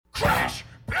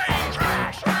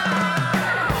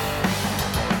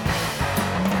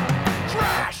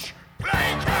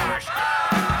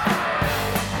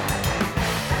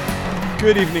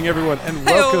Good evening, everyone, and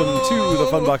welcome to the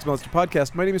Funbox Monster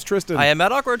Podcast. My name is Tristan. I am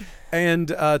Matt Awkward. And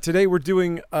today we're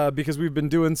doing, because we've been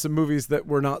doing some movies that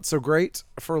were not so great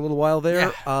for a little while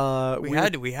there. Yeah.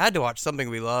 We had to watch something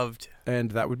we loved.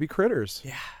 And that would be Critters.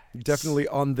 Yeah. Definitely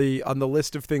on the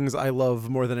list of things I love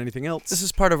more than anything else. This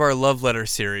is part of our love letter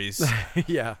series.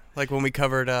 Yeah. Like when we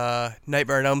covered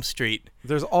Nightmare on Elm Street.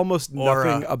 There's almost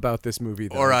nothing about this movie.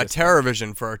 Or Terror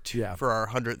Vision for our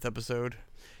 100th episode.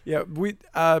 Yeah, we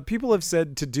people have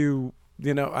said to do,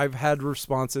 I've had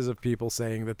responses of people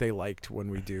saying that they liked when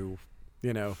we do,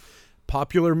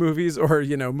 popular movies or,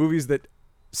 movies that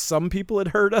some people had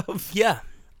heard of. Yeah.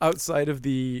 Outside of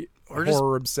the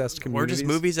horror-obsessed communities. Or just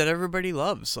movies that everybody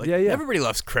loves. Like, yeah. Everybody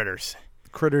loves Critters.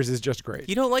 Critters is just great.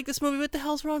 You don't like this movie? What the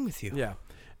hell's wrong with you? Yeah.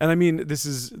 And I mean,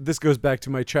 this goes back to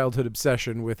my childhood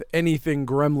obsession with anything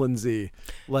Gremlins-y,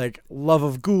 like love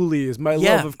of Ghoulies, my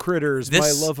love of Critters,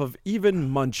 my love of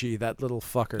even Munchie, that little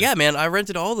fucker. Yeah, man, I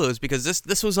rented all those because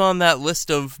this was on that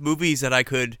list of movies that I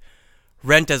could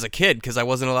rent as a kid because I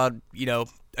wasn't allowed,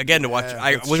 again to watch.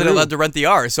 I wasn't allowed to rent the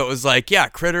R, so it was like,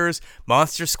 Critters,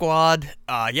 Monster Squad,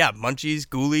 Munchies,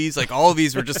 Ghoulies, like all of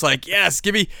these were just like, yes,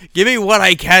 give me what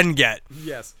I can get.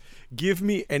 Yes. Give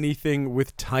me anything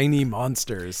with tiny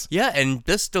monsters. Yeah, and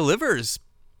this delivers.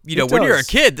 When you're a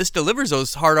kid, this delivers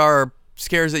those hard R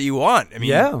scares that you want. I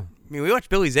mean, we watched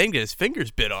Billy Zane get his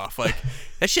fingers bit off. Like,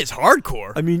 that shit's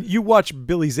hardcore. I mean, you watch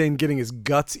Billy Zane getting his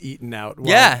guts eaten out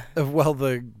while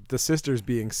the sister's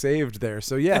being saved there.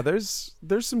 So yeah, there's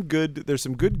some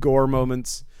good gore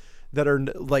moments that are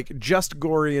like just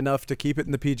gory enough to keep it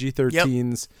in the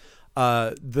PG-13s.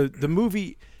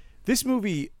 Yep. This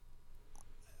movie,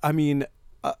 I mean,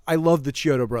 I love the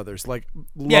Chiodo brothers. Like,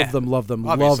 love them,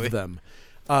 obviously. love them.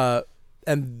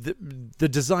 And the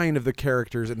design of the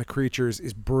characters and the creatures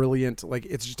is brilliant. Like,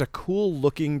 it's just a cool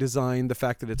looking design. The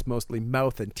fact that it's mostly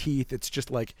mouth and teeth. It's just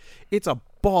like, it's a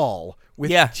ball with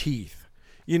teeth.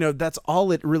 That's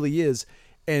all it really is.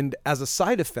 And as a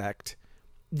side effect,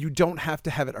 you don't have to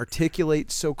have it articulate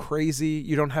so crazy.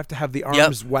 You don't have to have the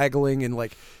arms waggling and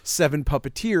like 7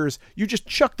 puppeteers. You just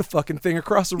chuck the fucking thing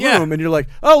across the room and you're like,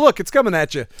 oh, look, it's coming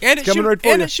at you. And it's coming right for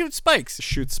you. It shoots spikes.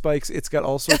 It's got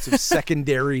all sorts of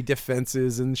secondary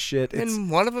defenses and shit. And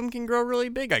one of them can grow really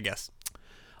big, I guess.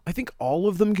 I think all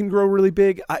of them can grow really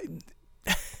big.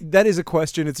 That is a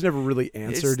question. It's never really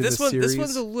answered in the series. This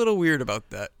one's a little weird about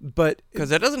that. But because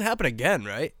that doesn't happen again,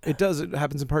 right? It does. It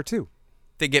happens in part 2.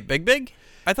 They get big?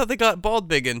 I thought they got bald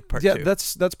big in part 2. Yeah,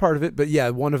 that's part of it. But yeah,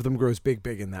 one of them grows big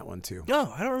in that one too.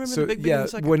 No, I don't remember the big in the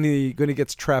second. when he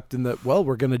gets trapped in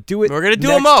we're going to do it. We're going to do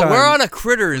them all. We're on a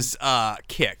Critters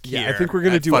kick here. Yeah, I think we're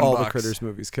going to do all the Critters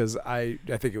movies because I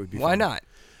think it would be fun. Why not?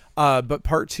 But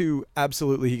part 2,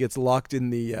 absolutely, he gets locked in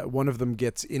the. One of them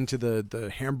gets into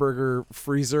the hamburger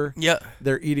freezer. Yeah,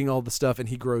 they're eating all the stuff, and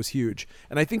he grows huge.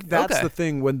 And I think that's the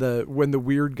thing when the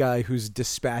weird guy who's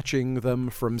dispatching them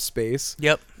from space.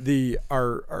 Yep.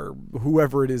 Our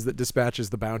whoever it is that dispatches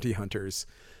the bounty hunters,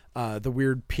 the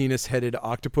weird penis-headed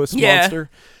octopus monster.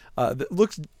 That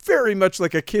looks very much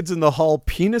like a Kids in the Hall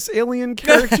penis alien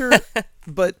character,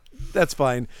 but that's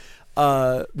fine.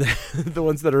 The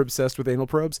ones that are obsessed with anal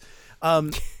probes.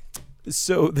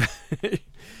 So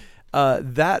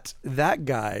that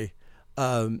guy,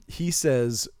 he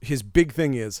says his big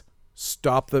thing is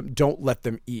stop them, don't let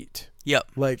them eat.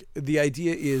 Yep. Like, the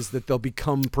idea is that they'll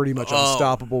become pretty much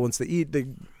unstoppable once they eat. They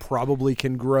probably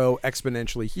can grow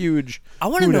exponentially huge. I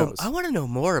want to know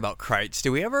more about Krites.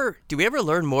 Do we ever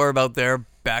learn more about their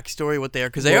backstory, what they are?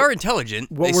 Because they are intelligent.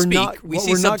 They speak. We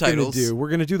see subtitles. We're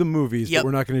going to do the movies, but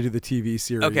we're not going to do the TV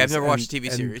series. Okay, I've never watched the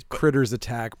TV series. But Critters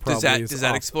Attack probably does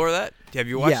that explore that? Have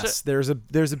you watched it? Yes, there's a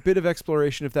bit of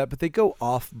exploration of that, but they go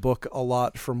off book a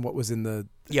lot from what was in the.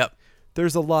 Yep.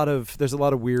 There's a lot of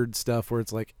weird stuff where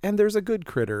it's like, and there's a good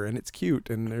critter and it's cute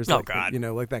and there's like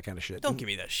that kind of shit. Don't give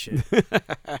me that shit.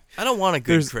 I don't want a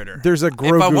good critter. There's a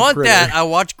Grogu If I want critter. that, I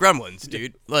watch Gremlins,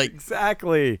 dude. Like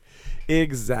exactly.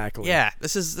 Yeah,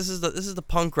 this is the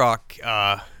punk rock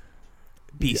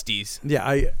beasties.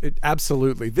 Yeah,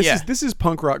 absolutely. This is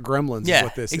punk rock Gremlins. Yeah, is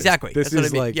what this exactly. is. This That's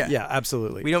is what I mean. like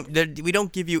absolutely. We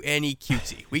don't give you any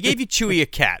cutesy. We gave you Chewie a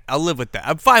cat. I'll live with that.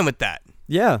 I'm fine with that.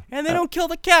 Yeah, and they don't kill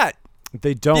the cat.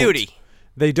 They don't. Beauty.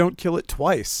 They don't kill it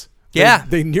twice. Yeah.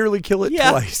 They nearly kill it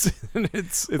twice.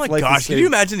 It's oh my like gosh, can you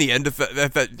imagine the end if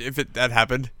that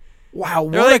happened? Wow,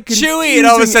 they're like Chewie, and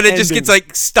all of a sudden it just gets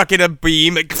like stuck in a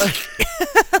beam.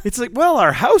 It's like, well,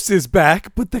 our house is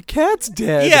back, but the cat's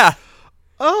dead. Yeah.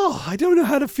 Oh, I don't know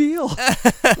how to feel.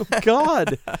 Oh,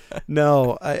 God.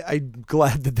 No, I'm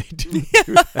glad that they didn't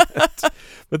do that.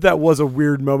 But that was a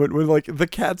weird moment when, like, the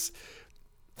cat's...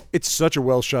 It's such a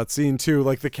well shot scene too.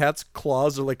 Like the cat's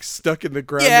claws are like stuck in the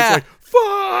ground. Yeah. It's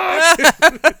like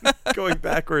fuck, going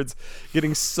backwards,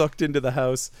 getting sucked into the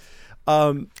house.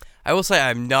 I will say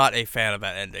I'm not a fan of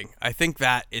that ending. I think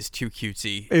that is too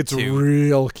cutesy. It's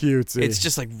real cutesy. It's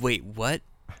just like, wait, what?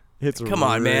 Come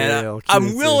on, man.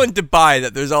 I'm willing to buy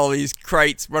that there's all these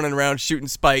Krites running around shooting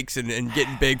spikes and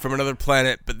getting big from another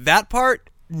planet, but that part,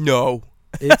 no.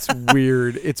 It's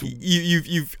weird. It's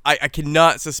I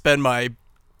cannot suspend my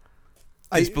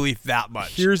disbelief that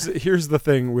much. Here's the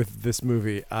thing with this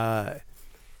movie. I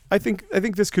think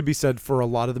this could be said for a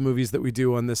lot of the movies that we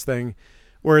do on this thing,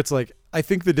 where it's like, I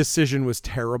think the decision was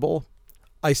terrible.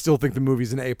 I still think the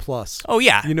movie's an A+. Oh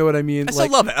yeah, you know what I mean. I still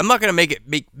love it. I'm not gonna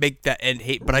make that end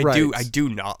hate, but right. I do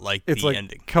not like it's the like,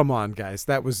 ending. Come on, guys,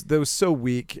 that was so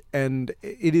weak, and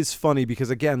it is funny because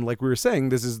again, like we were saying,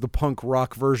 this is the punk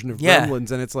rock version of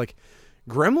Gremlins, and it's like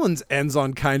Gremlins ends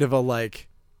on kind of a like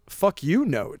fuck you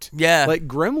note. Yeah. Like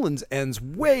Gremlins ends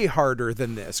way harder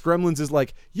than this. Gremlins is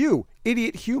like, you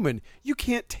idiot human, you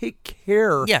can't take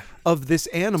care of this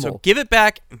animal. So give it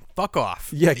back and fuck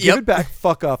off. Yeah, give it back,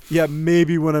 fuck off. Yeah,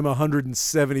 maybe when I'm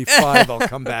 175 I'll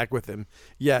come back with him.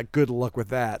 Yeah, good luck with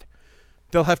that.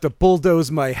 They'll have to bulldoze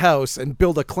my house and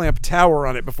build a clamp tower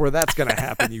on it before that's going to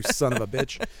happen, you son of a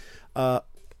bitch.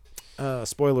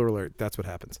 Spoiler alert, that's what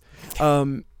happens.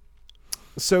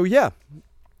 So yeah.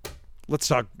 Let's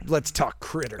talk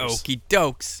critters. Okie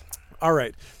dokes. All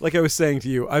right. Like I was saying to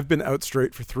you, I've been out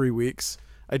straight for 3 weeks.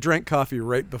 I drank coffee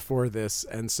right before this,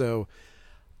 and so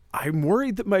I'm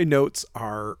worried that my notes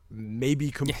are maybe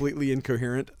completely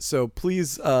incoherent. So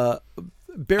please bear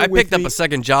with me. I picked up a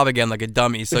second job again like a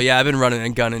dummy, so yeah, I've been running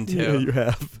and gunning too. Yeah, you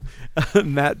have.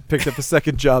 Matt picked up a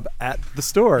second job at the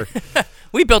store.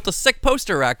 We built a sick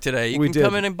poster rack today. You can did.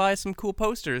 come in and buy some cool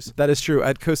posters. That is true.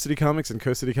 At Coast City Comics and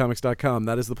coastcitycomics.com.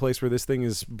 That is the place where this thing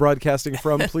is broadcasting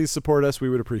from. Please support us. We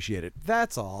would appreciate it.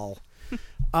 That's all.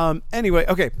 Anyway,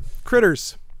 okay.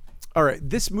 Critters. All right.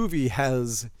 This movie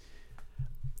has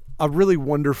a really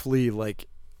wonderfully, like,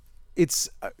 it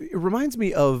reminds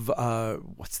me of,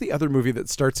 what's the other movie that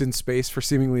starts in space for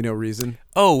seemingly no reason?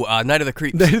 Oh, Night of the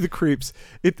Creeps. Night of the Creeps.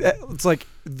 It's like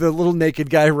the little naked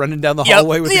guy running down the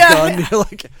hallway with a gun. You're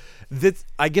like,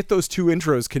 I get those two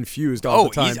intros confused all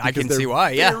the time. I can see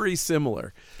why. Yeah, very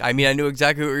similar. I mean, I knew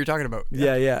exactly what you were talking about.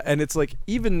 Yeah. And it's like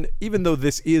even though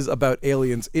this is about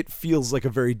aliens, it feels like a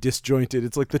very disjointed.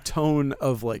 It's like the tone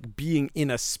of like being in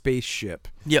a spaceship.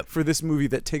 Yep. For this movie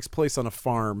that takes place on a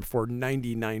farm for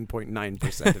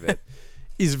 99.9% of it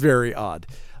is very odd.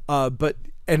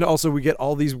 And also we get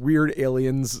all these weird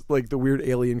aliens, like the weird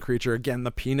alien creature. Again,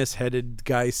 the penis-headed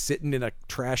guy sitting in a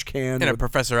trash can. In a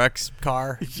Professor X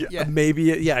car. Yeah. Maybe.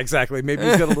 Yeah, exactly. Maybe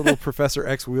he's got a little Professor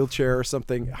X wheelchair or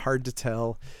something. Hard to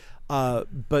tell.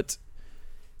 But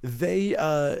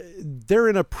they're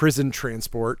in a prison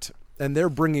transport, and they're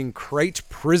bringing Krite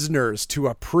prisoners to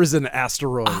a prison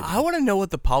asteroid. I want to know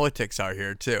what the politics are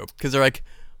here, too. Because they're like,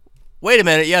 wait a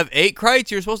minute, you have 8 Krites,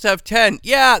 you're supposed to have 10.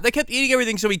 Yeah, they kept eating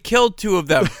everything, so we killed 2 of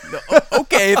them.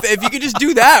 Okay, if you could just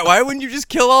do that, why wouldn't you just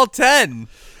kill all 10?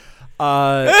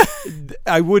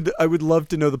 I would love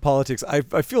to know the politics.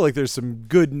 I feel like there's some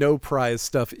good no prize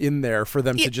stuff in there for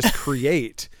them to just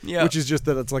create, which is just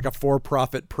that it's like a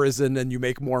for-profit prison and you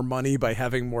make more money by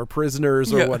having more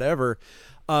prisoners or whatever.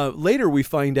 Later we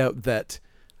find out that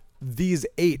these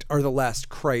 8 are the last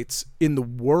Krites in the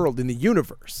world, in the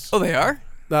universe. Oh, they are?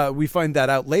 We find that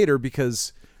out later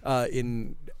because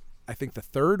in, I think, the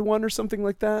third one or something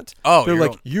like that. Oh, they're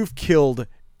like, you've killed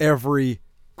every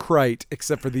Krite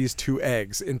except for these 2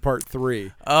 eggs in part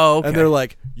 3. Oh, okay. And they're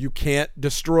like, you can't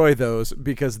destroy those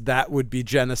because that would be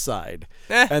genocide.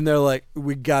 And they're like,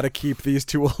 we got to keep these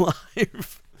 2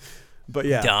 alive. But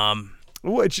yeah. Dumb.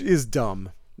 Which is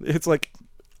dumb. It's like,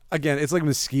 again, it's like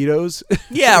mosquitoes.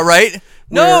 Yeah, right?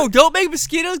 No, don't make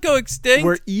mosquitoes go extinct.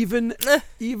 Where even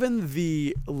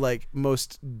the like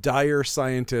most dire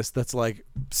scientist that's like,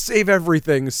 save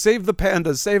everything, save the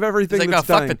pandas, save everything it's like, that's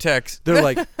fuck dying. the ticks. They're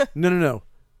like, no.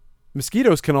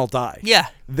 Mosquitoes can all die. Yeah.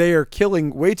 They are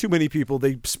killing way too many people.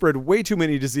 They spread way too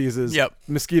many diseases. Yep.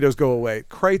 Mosquitoes go away.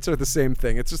 Krites are the same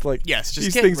thing. It's just like,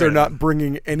 these things are not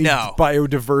bringing any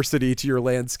biodiversity to your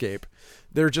landscape.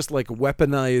 They're just like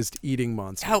weaponized eating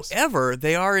monsters. However,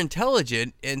 they are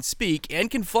intelligent and speak and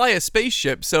can fly a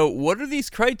spaceship. So what are these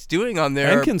Krites doing on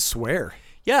there? And can swear.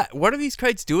 Yeah, what are these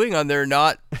Krites doing on there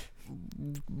not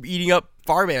eating up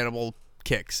farm animal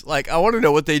kicks? Like, I want to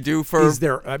know what they do for...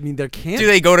 there can't... Do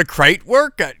they go to Krite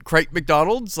work at Krite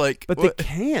McDonald's? Like, but they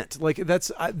can't. Like, that's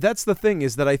the thing,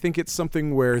 is that I think it's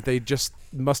something where they just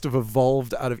must have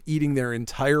evolved out of eating their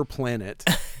entire planet.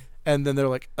 And then they're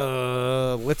like,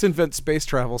 let's invent space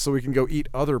travel so we can go eat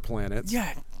other planets.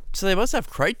 Yeah. So they must have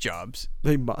crate jobs.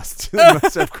 They must. They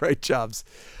must have crate jobs.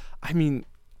 I mean,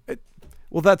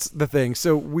 well, that's the thing.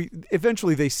 So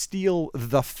eventually they steal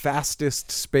the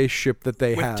fastest spaceship that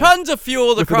they have. With tons of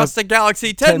fuel across the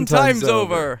galaxy 10 times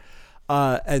over.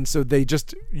 And so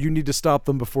you need to stop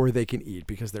them before they can eat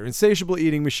because they're insatiable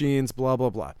eating machines, blah, blah,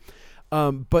 blah.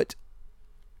 But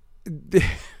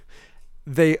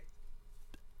they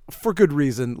for good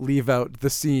reason, leave out the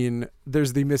scene.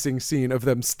 There's the missing scene of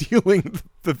them stealing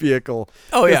the vehicle.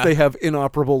 Oh, yeah. They have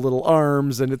inoperable little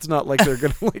arms, and it's not like they're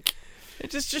going to, like...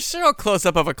 Just show a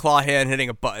close-up of a claw hand hitting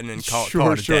a button and call it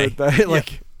a day.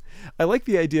 I like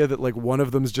the idea that, like, one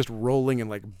of them's just rolling and,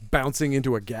 like, bouncing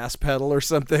into a gas pedal or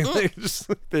something.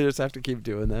 They just have to keep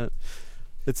doing that.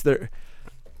 It's their...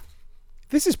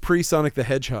 This is pre-Sonic the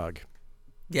Hedgehog.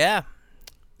 Yeah.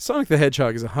 Sonic the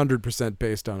Hedgehog is 100%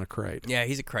 based on a crate. Yeah,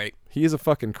 he's a crate. He is a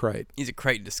fucking crate. He's a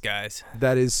crate in disguise.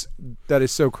 That is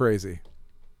so crazy.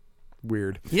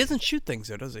 Weird. He doesn't shoot things,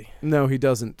 though, does he? No, he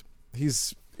doesn't.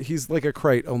 He's like a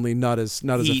crate, only not as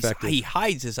effective. He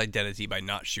hides his identity by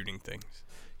not shooting things.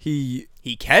 He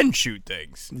can shoot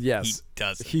things. Yes. He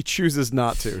doesn't. He chooses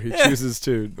not to. He chooses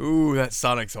to. Ooh, that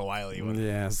Sonic's a wily one.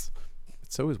 Yes.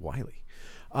 So is Wily.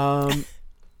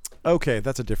 Okay,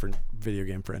 that's a different video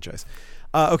game franchise.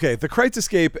 Okay, the Krites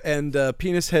escape, and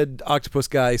Penis Head Octopus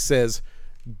Guy says,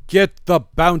 "Get the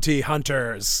bounty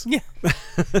hunters!" Yeah.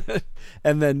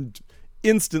 And then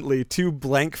instantly, two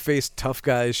blank-faced tough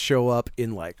guys show up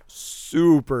in, like,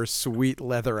 super sweet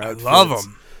leather outfits. I love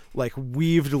them. Like,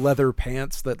 weaved leather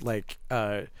pants that, like,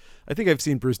 I think I've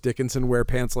seen Bruce Dickinson wear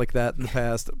pants like that in the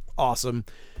past. Awesome.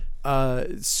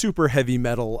 Super heavy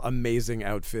metal, amazing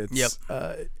outfits. Yep.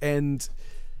 And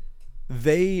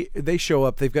they show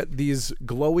up. They've got these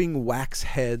glowing wax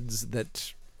heads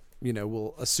that,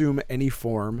 will assume any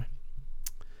form.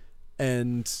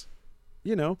 And,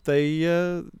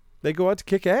 they go out to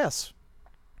kick ass.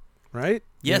 Right?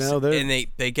 Yes, and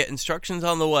they get instructions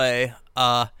on the way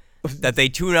that they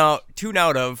tune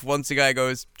out of once the guy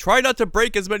goes, "Try not to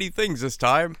break as many things this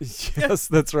time." Yes,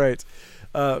 that's right.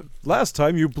 Last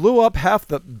time you blew up half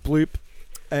the bleep.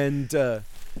 And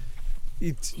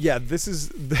this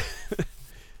is...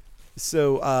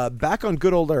 So, back on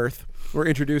good old Earth, we're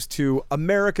introduced to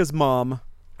America's mom,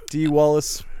 Dee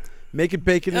Wallace, making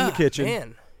bacon in the kitchen.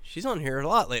 Man, she's on here a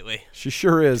lot lately. She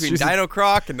sure is. Between Dino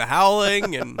Croc and The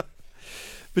Howling and...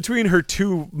 Between her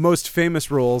two most famous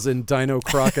roles in Dino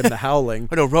Croc and The Howling.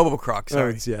 Oh, no, Robo-Croc,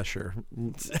 sorry. Yeah, sure.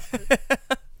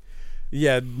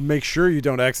 Yeah, make sure you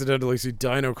don't accidentally see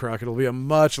Dino Croc. It'll be a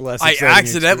much less exciting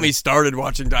accidentally experience. Started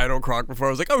watching Dino Croc before. I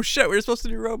was like, oh, shit, we were supposed to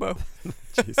do Robo.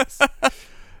 Jesus. It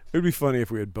would be funny if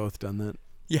we had both done that.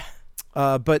 Yeah.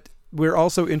 But we're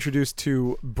also introduced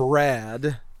to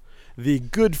Brad, the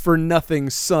good-for-nothing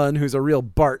son who's a real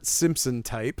Bart Simpson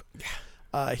type.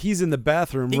 He's in the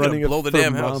bathroom running a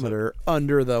thermometer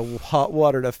under the hot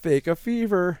water to fake a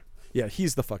fever. Yeah,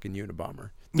 he's the fucking Unabomber.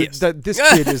 Yes. This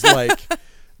kid is like...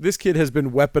 This kid has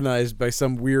been weaponized by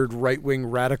some weird right-wing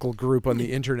radical group on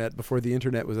the internet before the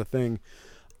internet was a thing.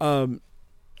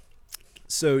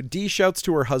 So Dee shouts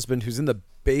to her husband, who's in the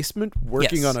basement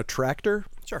working on a tractor.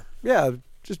 Sure. Yeah,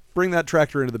 just bring that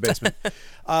tractor into the basement.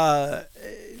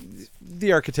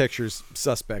 The architecture's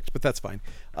suspect, but that's fine.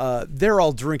 They're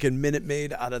all drinking Minute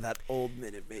Maid out of that old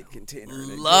Minute Maid container.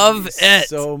 Love it.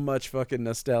 So much fucking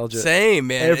nostalgia. Same,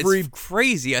 man. It's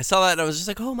crazy. I saw that and I was just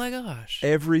like, oh my gosh.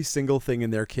 Every single thing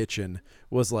in their kitchen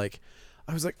was like,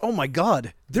 I was like, oh my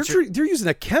God, they're using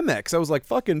a Chemex. I was like,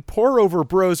 fucking pour over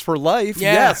bros for life.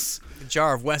 Yeah. Yes. A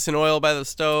jar of Wesson oil by the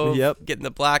stove. Yep. Getting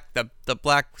the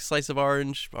black slice of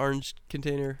orange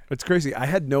container. It's crazy. I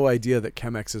had no idea that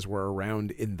Chemexes were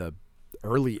around in the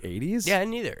early 80s. Yeah,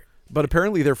 neither. But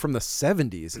apparently they're from the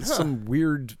 70s. It's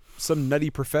some nutty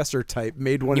professor type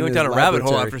made one. You went down a rabbit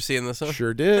hole after seeing this, huh?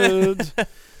 Sure did.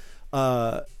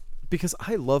 Because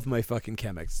I love my fucking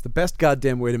Chemex. It's the best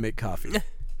goddamn way to make coffee.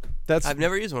 I've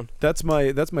never used one. That's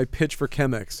my pitch for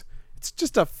Chemex. It's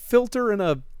just a filter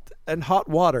and hot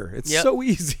water. It's so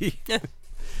easy.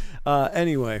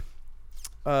 Anyway,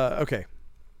 okay.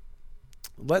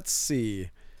 Let's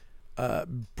see.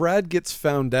 Brad gets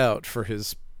found out for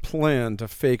his plan to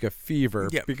fake a fever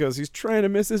because he's trying to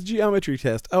miss his geometry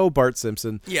test. Oh, Bart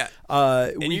Simpson. Yeah.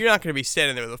 And you're not going to be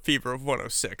standing there with a fever of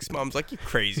 106. Mom's like, you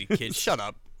crazy kid. Shut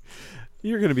up.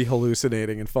 You're going to be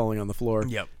hallucinating and falling on the floor.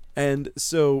 Yep. And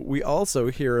so we also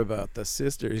hear about the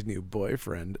sister's new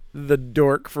boyfriend, the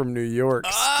dork from New York,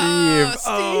 Steve.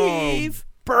 Steve. Oh,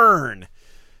 burn.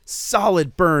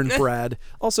 Solid burn, Brad.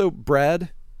 Also, Brad,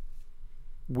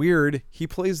 weird.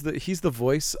 He's the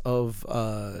voice of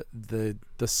the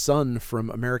son from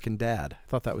American Dad. I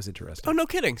thought that was interesting. Oh, no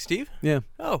kidding, Steve. Yeah.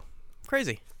 Oh,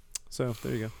 crazy. So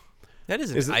there you go. That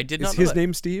isn't. I did not Is know his that.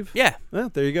 name Steve? Yeah. Oh,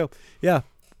 there you go. Yeah.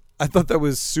 I thought that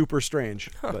was super strange,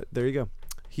 but there you go.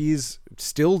 He's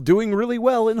still doing really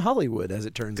well in Hollywood, as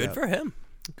it turns out. Good for him.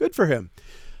 Good for him.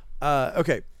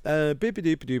 Okay. We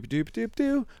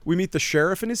meet the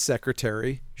sheriff and his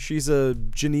secretary. She's a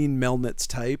Janine Melnitz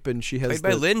type, and she has Played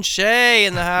by Lynn Shay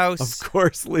in the house. Of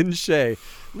course, Lynn Shay.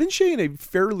 Lynn Shay in a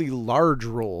fairly large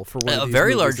role for one of A these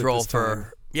very movies large at role this time.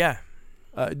 for yeah.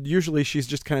 Usually she's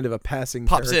just kind of a passing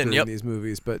Pops character in, in these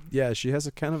movies, but yeah, she has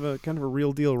a kind of a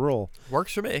real deal role.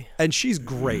 Works for me. And she's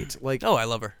great. Like, Oh, I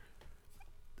love her.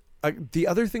 the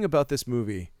other thing about this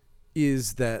movie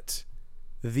is that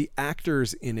the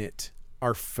actors in it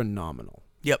are phenomenal.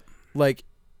 Yep. Like,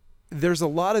 there's a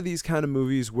lot of these kind of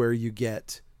movies where you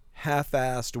get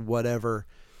half-assed whatever.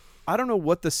 I don't know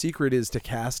what the secret is to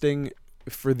casting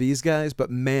for these guys,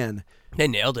 but man, They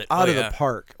nailed it. out of the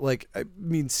park. Like, I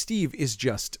mean, Steve is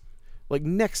just like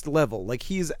next level. Like,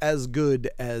 he's as good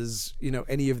as,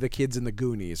 any of the kids in the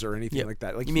Goonies or anything like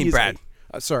that. Like, You mean Brad?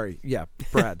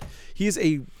 Brad. He's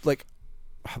a like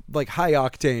high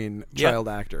octane child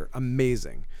actor.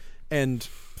 Amazing. And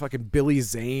fucking Billy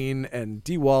Zane and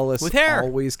Dee Wallace With hair.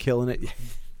 always killing it.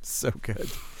 So good.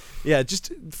 Yeah,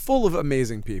 just full of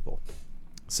amazing people.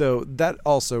 So that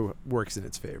also works in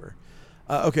its favor.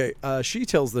 She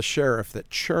tells the sheriff that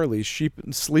Charlie's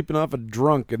sleeping off a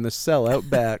drunk in the cell out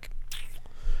back.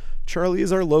 Charlie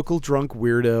is our local drunk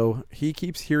weirdo. He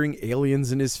keeps hearing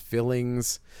aliens in his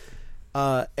fillings.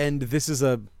 And this is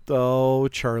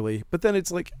Charlie. But then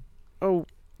it's like, oh,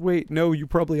 wait, no, you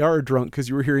probably are drunk because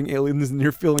you were hearing aliens in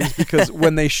your fillings because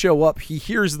when they show up, he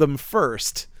hears them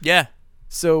first. Yeah.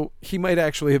 So he might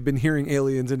actually have been hearing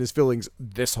aliens in his fillings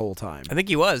this whole time. I think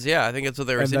he was. Yeah. I think that's what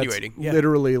they were And insinuating. that's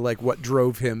literally like what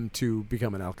drove him to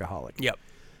become an alcoholic. Yep.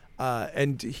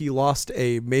 And he lost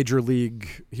a major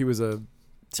league. He was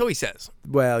So he says.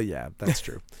 well, yeah, that's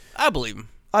true. I believe him.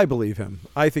 I believe him.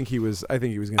 I think he was going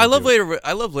to I love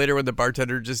later when the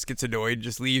bartender just gets annoyed, and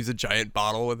just leaves a giant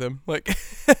bottle with him. Like,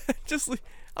 I'm just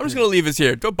gonna leave this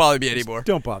here. Don't bother me anymore.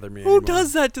 Don't bother me anymore. Who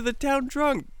does that to the town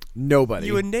drunk? Nobody.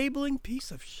 You enabling piece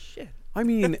of shit. I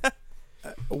mean,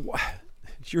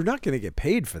 you're not going to get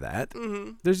paid for that.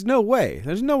 Mm-hmm. There's no way.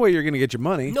 There's no way you're going to get your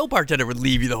money. No bartender would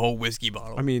leave you the whole whiskey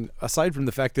bottle. I mean, aside from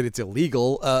the fact that it's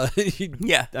illegal,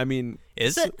 yeah. I mean,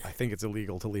 Is it? I think it's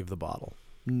illegal to leave the bottle.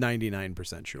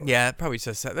 99% sure. Yeah, it probably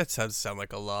says that. That sounds sound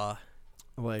like a law.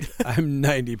 Like, I'm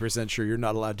 90% sure you're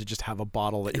not allowed to just have a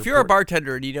bottle that If you're a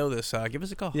bartender and you know this, give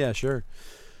us a call. Yeah, sure.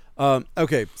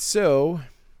 Okay, so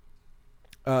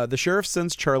the sheriff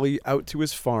sends Charlie out to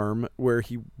his farm where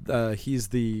he's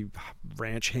the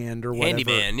ranch hand or whatever.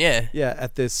 Handyman, yeah. Yeah,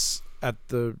 at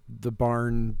the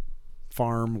barn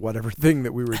farm, whatever thing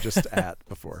that we were just at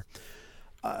before.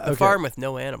 A farm with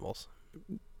no animals.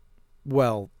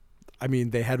 Well, I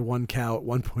mean, they had one cow at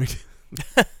one point.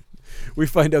 We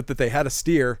find out that they had a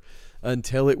steer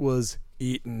until it was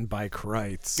eaten by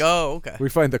Kreitz. Oh, okay. We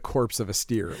find the corpse of a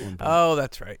steer at one point. Oh,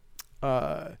 that's right.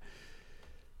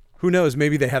 Who knows?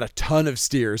 Maybe they had a ton of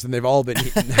steers and they've all been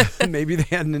eaten. Maybe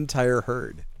they had an entire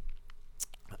herd.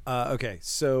 Okay,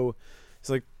 so it's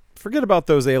like, forget about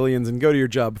those aliens and go to your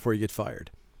job before you get fired.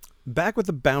 Back with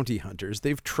the bounty hunters,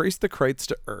 they've traced the Kreitz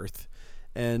to Earth,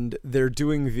 and they're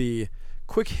doing the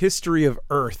quick history of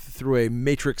Earth through a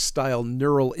Matrix-style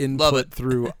neural input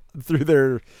through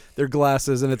their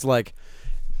glasses, and it's like...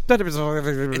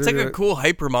 It's like a cool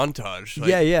hyper montage. Like,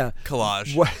 yeah.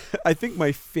 Collage. I think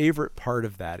my favorite part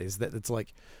of that is that it's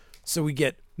like, so we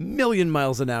get million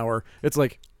miles an hour. It's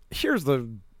like, here's the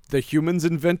humans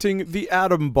inventing the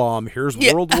atom bomb. Here's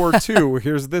World War II.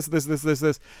 Here's this.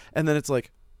 And then it's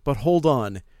like, but hold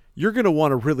on. You're going to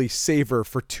want to really savor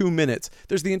for 2 minutes.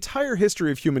 There's the entire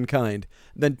history of humankind,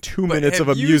 then 2 minutes of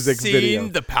a music video. Have you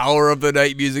seen the Power of the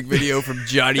Night music video from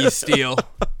Johnny Steele?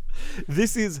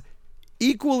 This is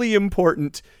equally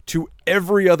important to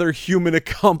every other human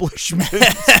accomplishment.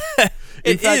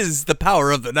 It is the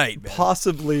Power of the Night, man.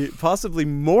 Possibly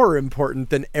more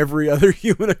important than every other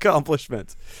human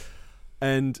accomplishment.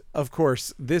 And of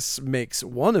course, this makes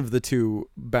one of the two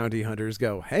bounty hunters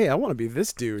go, "Hey, I want to be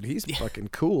this dude. He's fucking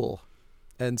cool."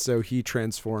 And so he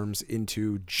transforms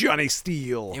into Johnny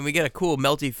Steele. And we get a cool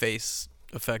melty face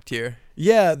effect here.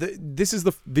 Yeah, this is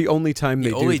the only time they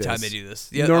do this. The only time they do this.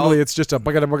 Yeah, normally it's just a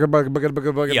bucket,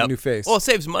 new face. Well, it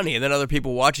saves money, and then other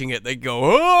people watching it, they go,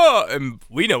 "Oh!" And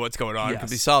we know what's going on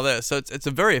because we saw this. So it's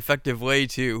a very effective way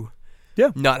to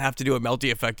not have to do a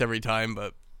melty effect every time.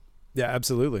 But yeah,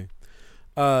 absolutely.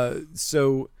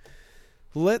 So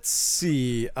let's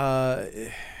see.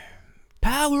 Power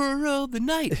of the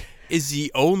Night is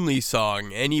the only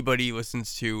song anybody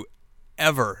listens to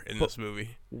ever in this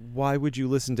movie. Why would you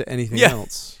listen to anything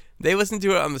else? They listen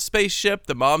to it on the spaceship.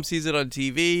 The mom sees it on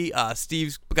TV.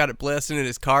 Steve's got it blasting in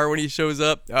his car when he shows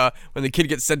up. When the kid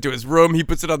gets sent to his room, he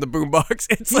puts it on the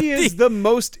boombox. He is the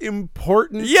most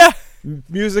important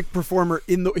music performer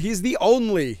he's the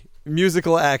only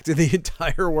musical act in the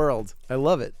entire world. I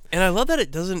love it. And I love that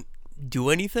it doesn't do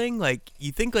anything. Like,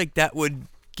 you think like that would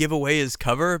give away his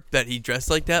cover, that he dressed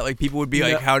like that. Like, people would be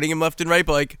like hounding him left and right.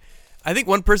 But like, I think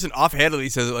one person offhandedly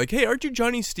says it, like, "Hey, aren't you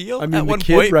Johnny Steele?" I mean, at one the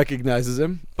kid point recognizes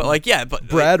him. But like, but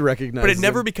Brad recognizes him. But it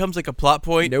never becomes like a plot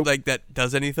point like that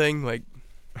does anything. Like,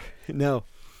 no,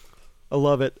 I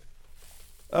love it.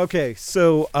 Okay,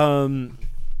 so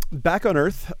back on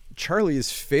Earth, Charlie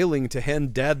is failing to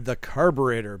hand Dad the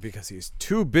carburetor because he's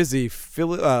too busy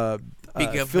filling a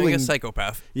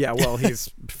psychopath. Yeah, well, he's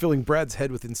filling Brad's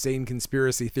head with insane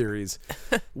conspiracy theories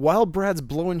while Brad's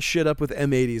blowing shit up with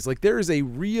M80s. Like, there is I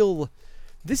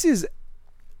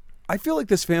feel like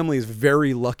this family is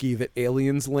very lucky that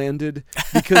aliens landed,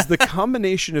 because the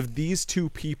combination of these two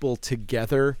people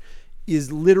together is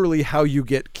literally how you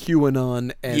get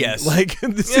QAnon. And like,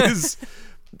 this is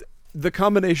the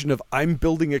combination of I'm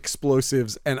building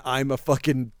explosives and I'm a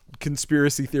fucking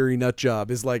conspiracy theory nut job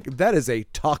is like, that is a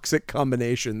toxic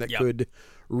combination that could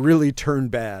really turn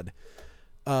bad.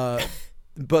 But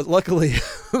luckily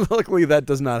that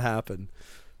does not happen.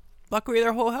 Luckily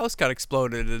their whole house got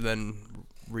exploded and then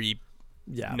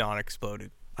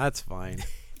non-exploded. That's fine.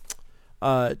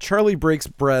 Charlie breaks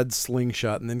Brad's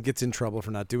slingshot and then gets in trouble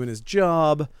for not doing his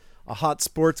job. A hot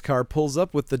sports car pulls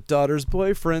up with the daughter's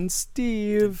boyfriend,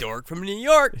 Steve. The dork from New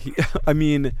York.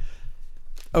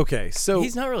 Okay, so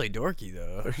he's not really dorky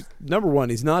though. Number one,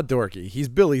 he's not dorky. He's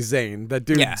Billy Zane. That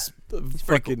dude's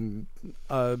fucking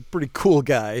pretty cool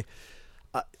guy.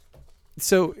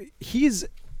 So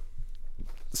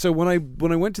when I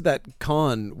went to that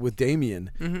con with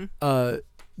Damien,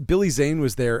 Billy Zane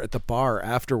was there at the bar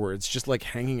afterwards, just like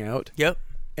hanging out. Yep.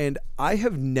 And I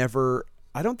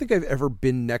don't think I've ever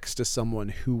been next to someone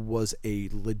who was a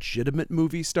legitimate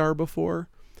movie star before.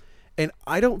 And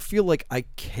I don't feel like I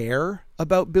care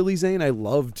about Billy Zane. I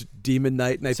loved Demon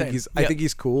Knight, and I think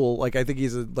he's cool. Like, I think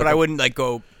he's but I wouldn't like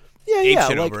go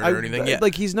shit over it or anything. Yeah.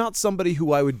 Like, he's not somebody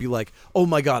who I would be like, oh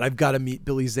my God, I've got to meet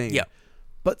Billy Zane. Yeah.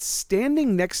 But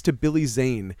standing next to Billy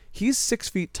Zane, he's 6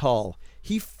 feet tall.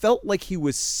 He felt like he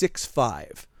was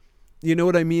 6'5". You know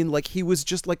what I mean? Like, he was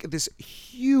just like this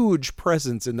huge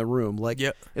presence in the room. Like,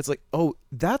 it's like, oh,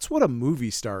 that's what a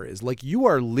movie star is. Like, you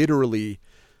are literally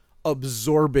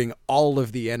absorbing all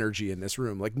of the energy in this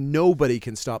room. Like, nobody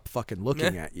can stop fucking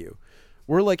looking at you.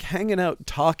 We're like hanging out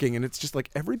talking, and it's just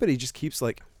like everybody just keeps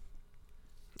like,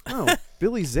 oh,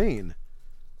 Billy Zane,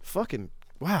 fucking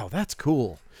wow, that's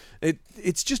cool.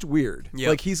 It's just weird.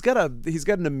 Like, he's got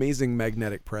an amazing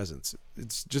magnetic presence.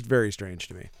 It's just very strange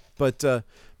to me. But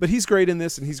he's great in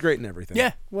this, and he's great in everything.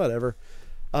 Yeah, whatever.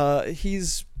 I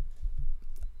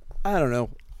don't know.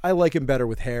 I like him better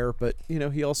with hair, but, you know,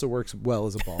 he also works well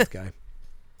as a bald guy.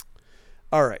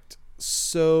 All right.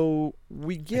 So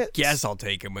we get... I guess I'll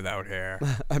take him without hair.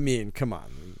 I mean, come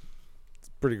on.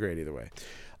 It's pretty great either way.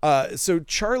 So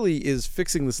Charlie is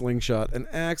fixing the slingshot and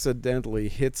accidentally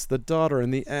hits the daughter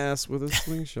in the ass with a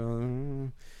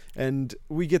slingshot. And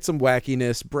we get some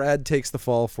wackiness. Brad takes the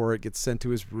fall for it, gets sent to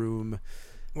his room.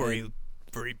 Where he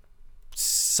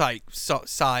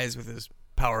sighs with his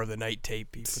Power of the Night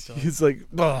tape he puts on. He's like,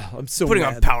 oh, I'm so putting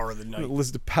mad. on Power of the Night.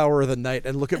 Listen to Power of the Night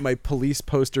and look at my police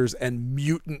posters and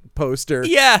mutant poster.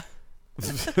 Yeah.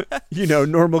 You know,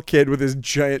 normal kid with his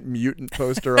giant mutant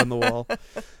poster on the wall. Where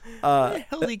the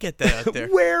hell did he get that out there?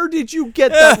 Where did you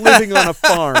get that living on a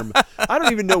farm? I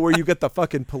don't even know where you get the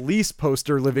fucking police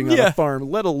poster living on a farm,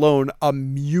 let alone a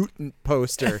mutant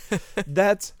poster.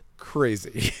 That's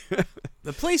crazy.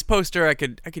 The police poster, I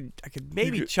could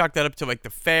maybe chalk that up to like the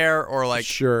fair or like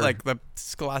like the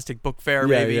Scholastic Book Fair,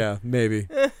 maybe. Yeah, maybe.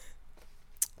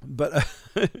 But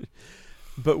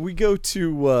we go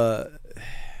to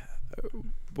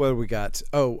what do we got?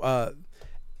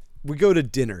 We go to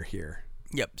dinner here.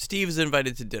 Yep, Steve is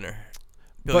invited to dinner.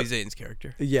 Billy Zane's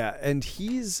character. Yeah, and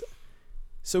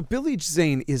so Billy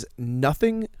Zane is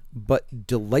nothing but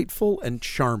delightful and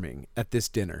charming at this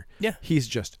dinner. Yeah. He's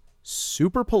just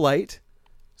super polite,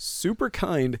 super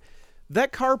kind.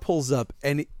 That car pulls up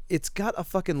and it's got a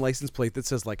fucking license plate that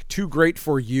says like "too great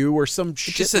for you" or some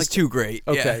shit. It just says "too great."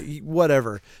 Okay,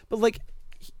 whatever. But like,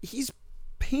 he's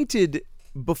painted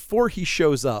before he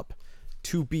shows up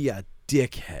to be a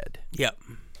dickhead. Yep.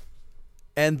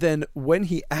 And then when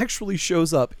he actually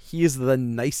shows up, he is the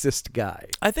nicest guy.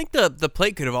 I think the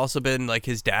plate could have also been like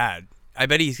his dad. I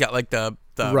bet he's got like the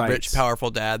rich, powerful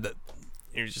dad that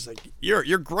he was just like,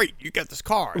 you're great. You got this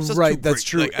car. It's right, that's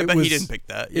true. Like, I bet he didn't pick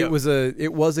that. Yep.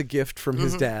 It was a gift from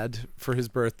his dad for his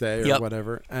birthday or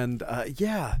whatever. And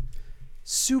yeah,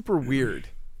 super weird.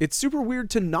 It's super weird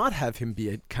to not have him be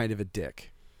a kind of a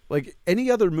dick. Like any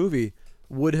other movie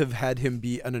would have had him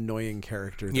be an annoying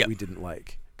character that we didn't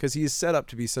like, because he is set up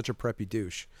to be such a preppy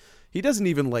douche. He doesn't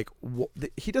even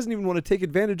he doesn't even want to take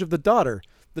advantage of the daughter.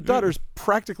 The daughter's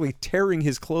practically tearing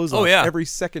his clothes off every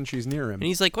second she's near him. And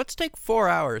he's like, let's take 4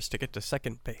 hours to get to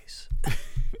second base.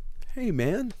 Hey,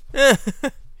 man.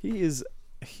 He's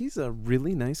a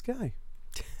really nice guy.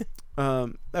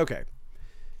 Okay.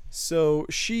 So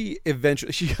she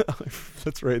eventually...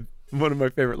 That's right. One of my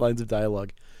favorite lines of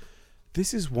dialogue.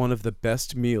 This is one of the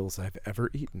best meals I've ever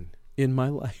eaten in my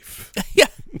life. Yeah.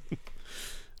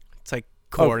 It's like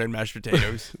corn and mashed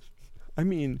potatoes. I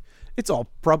mean, it's all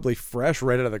probably fresh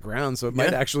right out of the ground, so it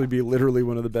might actually be literally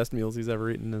one of the best meals he's ever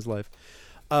eaten in his life.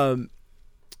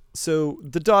 So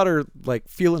the daughter, like,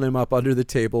 feeling him up under the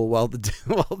table while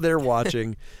they're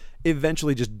watching,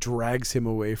 eventually just drags him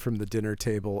away from the dinner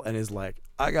table and is like,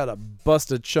 I gotta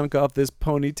bust a chunk off this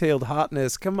ponytailed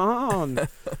hotness. Come on.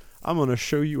 I'm gonna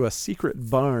show you a secret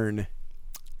barn.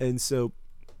 And so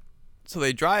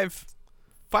they drive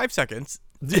 5 seconds.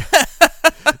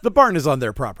 The barn is on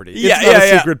their property. It's not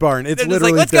a secret barn. It's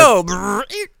literally like, let's go.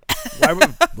 Why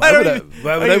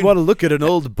would I want to look at an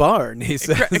old barn? He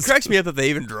says. It cracks me up that they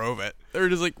even drove it. They're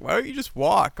just like, why don't you just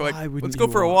walk? Like, let's go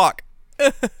for a walk.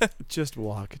 Just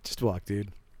walk,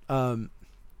 dude.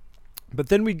 But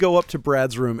then we go up to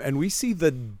Brad's room and we see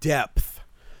the depth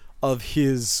of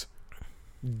his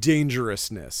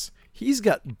dangerousness. He's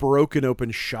got broken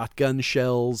open shotgun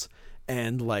shells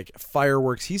and like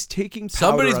fireworks. He's taking powder.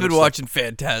 Somebody's been watching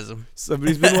Phantasm.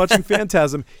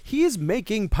 He is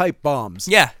making pipe bombs.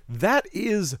 Yeah. That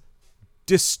is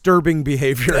disturbing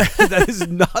behavior. That is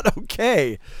not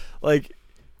okay. Like,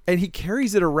 and he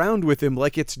carries it around with him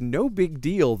like it's no big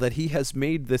deal that he has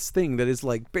made this thing that is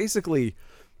like basically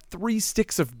 3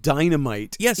 sticks of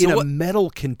dynamite in a metal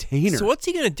container. So what's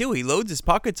he going to do? He loads his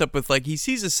pockets up with, like, he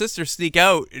sees his sister sneak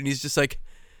out and he's just like,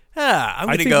 I'm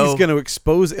going to go. I think he's going to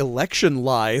expose election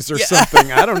lies or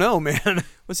something. I don't know, man.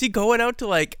 Was he going out to,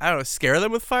 like, I don't know, scare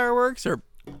them with fireworks or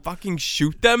fucking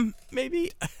shoot them,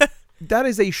 maybe? That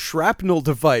is a shrapnel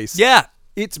device. Yeah.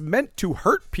 It's meant to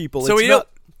hurt people. So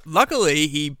luckily,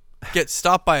 he gets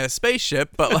stopped by a spaceship,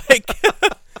 but, like...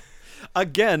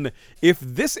 Again, if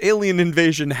this alien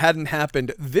invasion hadn't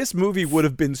happened, this movie would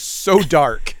have been so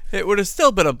dark. It would have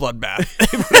still been a bloodbath.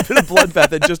 It would have been a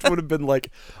bloodbath. It just would have been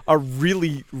like a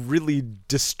really, really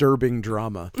disturbing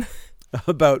drama.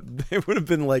 It would have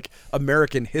been like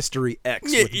American History X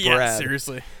with Brad. Yeah,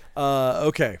 seriously.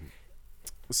 Okay.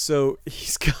 So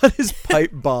he's got his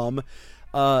pipe bomb.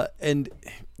 And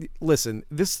listen,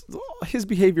 his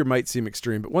behavior might seem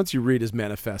extreme, but once you read his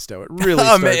manifesto, it really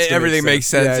starts to everything make makes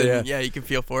sense. Yeah, and you can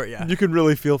feel for it. Yeah, you can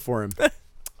really feel for him.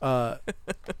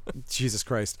 Jesus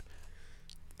Christ,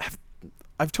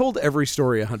 I've told every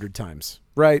story 100 times,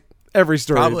 right? Every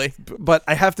story, probably. But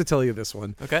I have to tell you this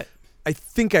one. Okay. I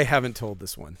think I haven't told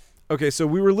this one. Okay, so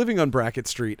we were living on Brackett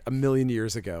Street a million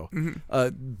years ago.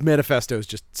 Mm-hmm. Manifestos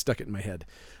just stuck it in my head.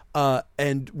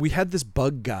 And we had this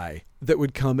bug guy that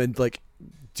would come and like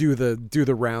do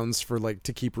the rounds for like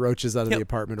to keep roaches out of the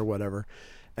apartment or whatever.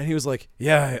 And he was like,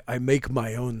 "Yeah, I make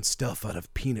my own stuff out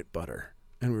of peanut butter."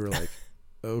 And we were like,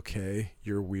 "Okay,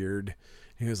 you're weird."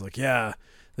 And he was like, "Yeah,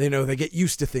 they get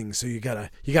used to things, so you gotta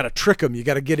trick them. You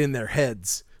gotta get in their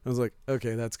heads." I was like,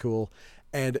 "Okay, that's cool."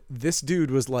 And this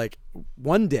dude was like,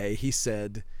 one day he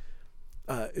said,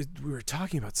 we were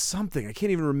talking about something I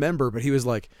can't even remember, but he was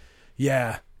like,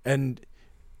 "Yeah, and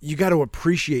you got to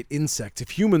appreciate insects.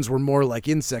 If humans were more like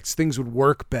insects, things would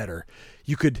work better.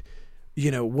 You could,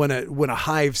 when a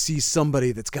hive sees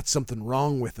somebody that's got something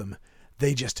wrong with them,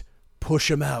 they just push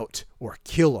them out or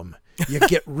kill them. You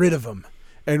get rid of them."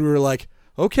 And we were like,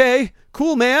 "Okay,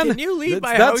 cool, man. Can you leave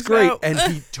my That's house great." out? And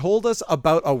he told us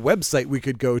about a website we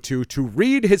could go to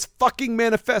read his fucking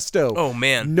manifesto. Oh,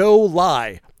 man. No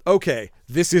lie. Okay,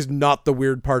 this is not the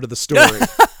weird part of the story.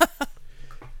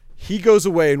 He goes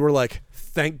away and we're like,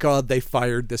 thank God they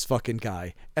fired this fucking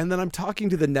guy. And then I'm talking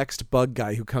to the next bug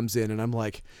guy who comes in and I'm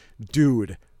like,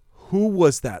 "Dude, who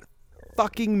was that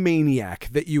fucking maniac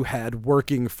that you had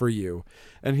working for you?"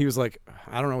 And he was like,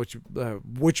 "I don't know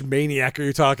which maniac are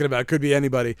you talking about? Could be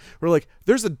anybody." We're like,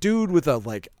 "There's a dude with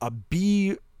a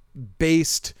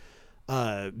bee-based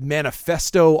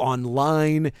manifesto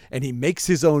online, and he makes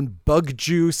his own bug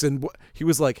juice. And he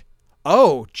was like,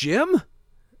 "Oh, Jim,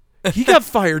 he got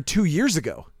fired 2 years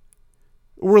ago."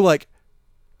 We're like,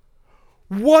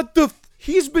 "What the?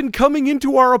 He's been coming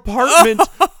into our apartment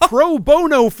pro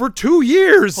bono for 2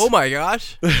 years." Oh my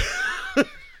gosh.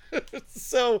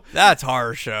 So that's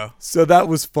horror show. So that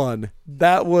was fun.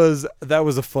 That was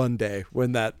a fun day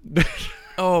when that.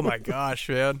 Oh my gosh,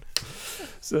 man.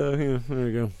 So yeah, there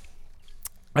you go.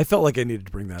 I felt like I needed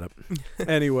to bring that up.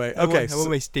 Anyway, okay. I want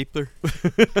my stapler.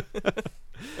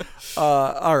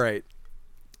 All right.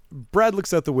 Brad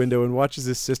looks out the window and watches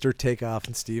his sister take off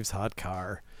in Steve's hot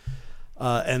car.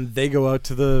 And they go out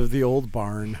to the old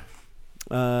barn.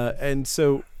 And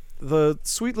so the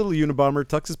sweet little Unabomber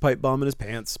tucks his pipe bomb in his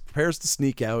pants, prepares to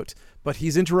sneak out, but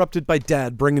he's interrupted by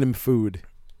Dad bringing him food.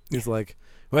 He's like,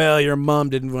 "Well, your mom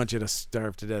didn't want you to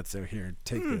starve to death, so here,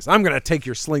 take this. I'm going to take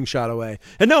your slingshot away.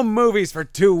 And no movies for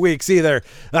 2 weeks either."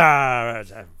 And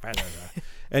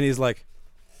he's like,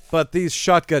 "But these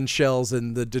shotgun shells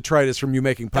and the detritus from you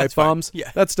making pipe bombs,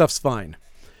 that stuff's fine."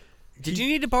 Did you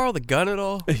need to borrow the gun at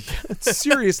all?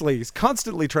 Seriously, he's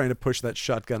constantly trying to push that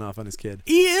shotgun off on his kid.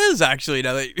 He is, actually,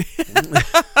 now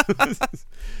that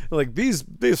like,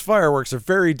 these fireworks are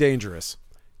very dangerous.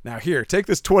 Now here, take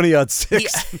this 20-06.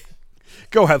 Yeah.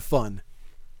 Go have fun.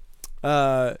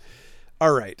 All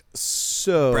right.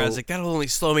 So Brad's like, "That'll only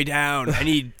slow me down. I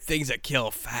need things that kill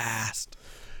fast."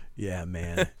 Yeah,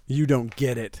 man. You don't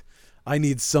get it. I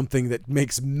need something that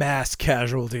makes mass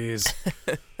casualties.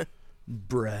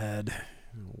 Brad.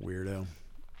 Weirdo.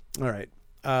 All right.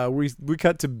 We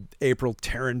cut to April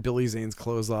tearing Billy Zane's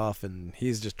clothes off, and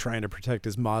he's just trying to protect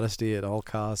his modesty at all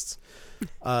costs.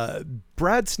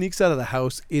 Brad sneaks out of the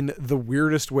house in the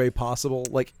weirdest way possible.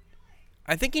 Like,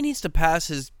 I think he needs to pass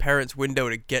his parents' window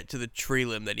to get to the tree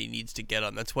limb that he needs to get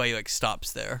on. That's why he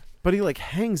stops there. But he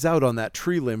hangs out on that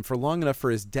tree limb for long enough for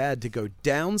his dad to go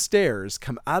downstairs,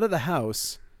 come out of the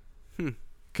house,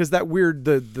 because that weird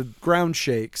the ground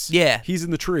shakes. Yeah, he's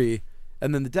in the tree,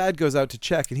 and then the dad goes out to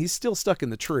check, and he's still stuck in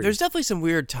the tree. There's definitely some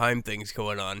weird time things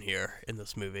going on here in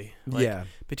this movie. Yeah,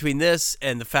 between this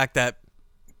and the fact that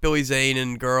Billy Zane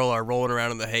and girl are rolling around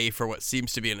in the hay for what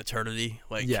seems to be an eternity.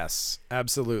 Yes,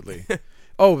 absolutely.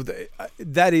 Oh,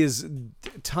 that is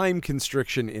time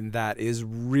constriction in that is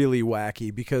really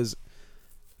wacky because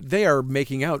they are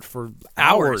making out for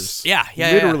hours. Yeah,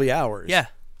 literally hours. Yeah.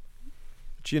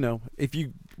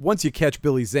 But once you catch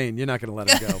Billy Zane, you're not going to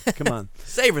let him go. Come on.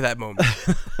 Savor that moment.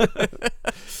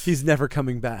 He's never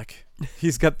coming back.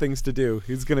 He's got things to do.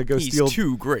 He's going to go steal. He's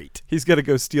too great. He's got to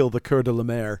go steal the Coeur de la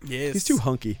Mer. Yes. He's too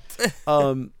hunky.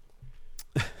 It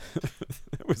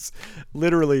was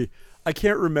literally, I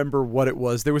can't remember what it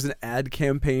was. There was an ad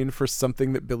campaign for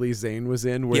something that Billy Zane was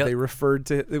in where they referred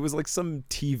to, it was like some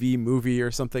TV movie or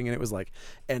something, and it was like,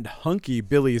 "And hunky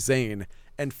Billy Zane."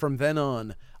 And from then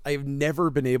on, I've never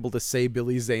been able to say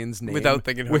Billy Zane's name without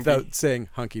saying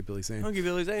hunky Billy Zane. Hunky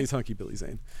Billy Zane. He's hunky Billy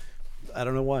Zane. I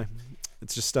don't know why.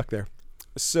 It's just stuck there.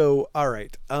 So, all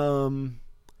right.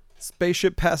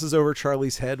 Spaceship passes over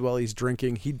Charlie's head while he's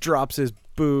drinking. He drops his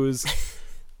booze.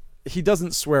 He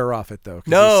doesn't swear off it, though.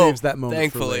 No, he saves that moment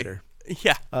thankfully. for later.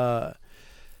 Yeah.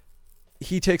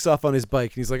 He takes off on his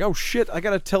bike, and he's like, "Oh, shit, I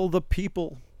got to tell the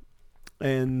people."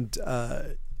 And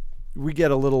we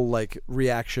get a little,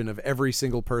 reaction of every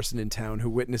single person in town who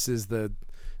witnesses the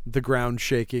ground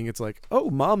shaking. It's like,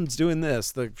 "Oh, Mom's doing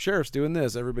this. The sheriff's doing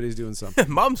this. Everybody's doing something."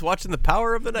 Mom's watching the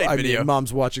Power of the Night video.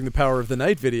 Mom's watching the Power of the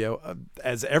Night video,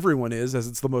 as everyone is, as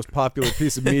it's the most popular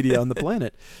piece of media on the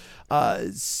planet.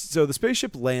 So the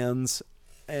spaceship lands,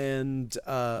 and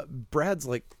Brad's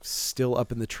still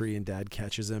up in the tree, and Dad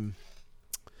catches him,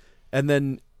 and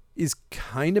then is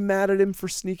kind of mad at him for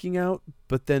sneaking out,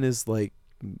 but then is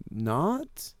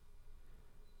not.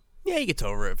 Yeah, he gets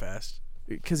over it fast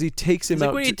because he takes him He's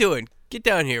out. What are you doing? Get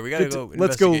down here. We gotta go.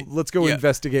 Let's go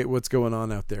investigate what's going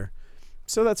on out there.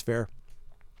 So that's fair.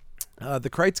 The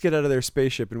Krites get out of their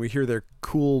spaceship, and we hear their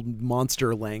cool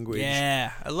monster language.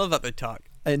 Yeah, I love that they talk.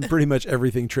 And pretty much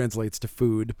everything translates to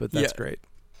food, but that's great.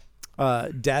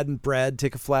 Dad and Brad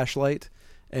take a flashlight,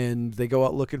 and they go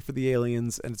out looking for the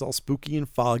aliens, and it's all spooky and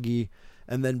foggy.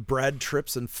 And then Brad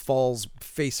trips and falls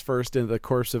face first into the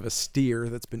corpse of a steer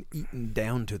that's been eaten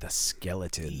down to the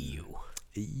skeleton.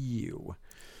 Ew.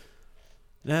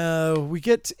 Now we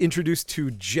get introduced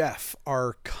to Jeff,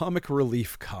 our comic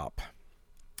relief cop.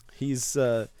 He's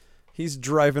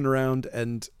driving around,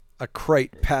 and a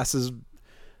Krite passes,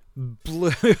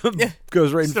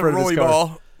 goes right in front of his car,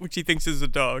 ball, which he thinks is a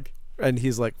dog, and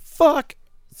he's like, "Fuck!"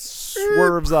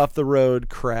 Swerves off the road,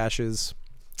 crashes,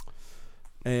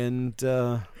 and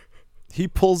he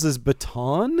pulls his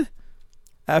baton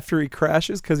after he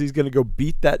crashes because he's going to go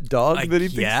beat that dog that he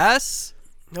thinks. Yes.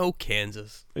 No,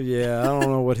 Kansas. Yeah, I don't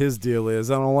know what his deal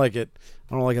is. I don't like it.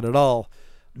 I don't like it at all.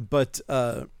 But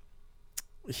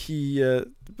he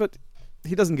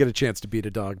doesn't get a chance to beat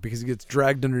a dog because he gets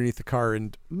dragged underneath the car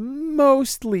and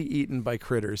mostly eaten by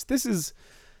critters. This is...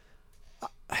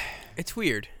 It's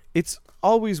weird. It's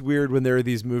always weird when there are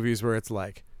these movies where it's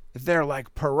like, they're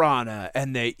like piranha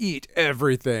and they eat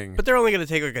everything. But they're only going to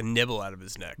take like a nibble out of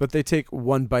his neck. But they take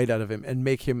one bite out of him and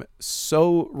make him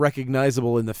so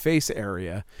recognizable in the face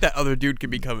area. That other dude could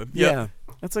become him. Yeah.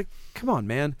 That's like, come on,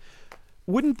 man.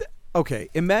 Okay,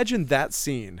 imagine that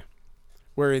scene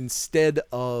where instead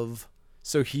of...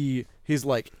 So he's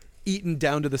like eaten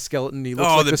down to the skeleton. He looks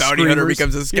like the bounty hunter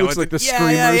becomes a skeleton. He looks like the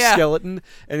Screamer's skeleton.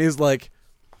 And he's like...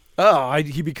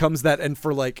 he becomes that, and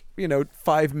for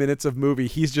 5 minutes of movie,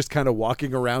 he's just kind of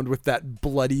walking around with that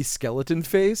bloody skeleton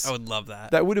face. I would love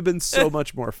that. That would have been so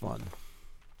much more fun.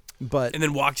 But and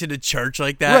then walks into church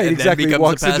like that, right? And Exactly. then becomes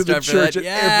Walks into the church, and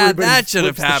everybody that should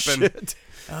have flips the happened. shit.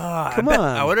 Come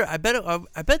on!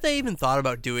 I bet they even thought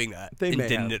about doing that. They may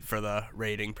didn't have. it for the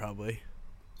rating, probably.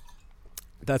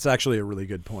 That's actually a really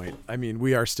good point. I mean,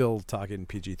 we are still talking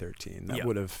PG-13.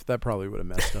 That probably would have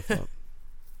messed stuff up.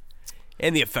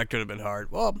 And the effect would have been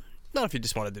hard. Well, not if you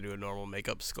just wanted to do a normal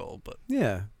makeup skull, but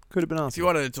Yeah, could have been awesome. if you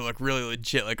wanted it to look really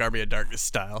legit, like Army of Darkness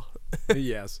style.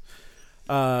 Yes.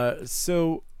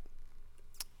 So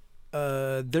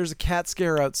there's a cat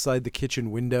scare outside the kitchen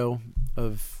window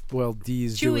of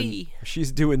Dee's Chewie.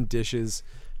 She's doing dishes.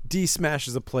 Dee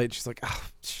smashes a plate. She's like,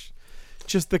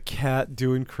 just the cat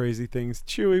doing crazy things.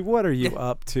 Chewie, what are you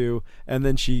up to? And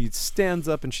then she stands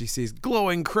up and she sees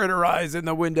glowing critter eyes in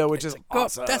the window, which is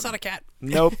awesome. That's not a cat.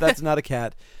 Nope, that's not a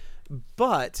cat.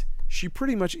 But she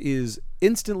pretty much is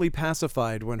instantly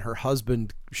pacified when her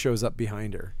husband shows up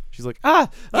behind her. She's like, oh,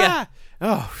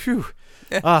 phew.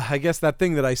 I guess that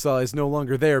thing that I saw is no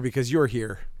longer there because you're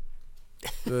here.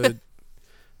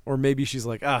 Or maybe she's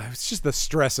like, it's just the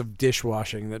stress of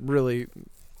dishwashing that really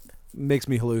makes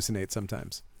me hallucinate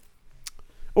sometimes.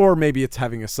 Or maybe it's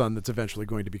having a son that's eventually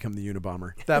going to become the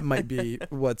Unabomber. That might be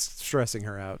what's stressing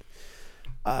her out.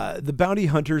 The bounty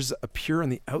hunters appear on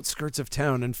the outskirts of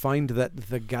town and find that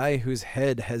the guy whose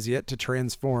head has yet to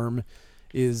transform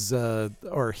the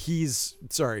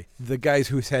guy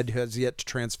whose head has yet to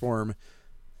transform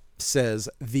says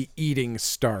the eating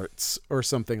starts or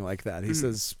something like that. He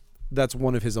says that's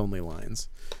one of his only lines.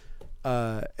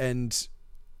 And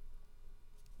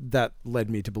that led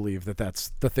me to believe that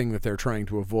that's the thing that they're trying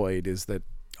to avoid is that...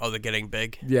 Oh, they're getting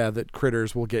big? Yeah, that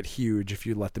critters will get huge if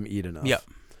you let them eat enough. Yep.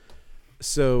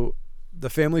 So the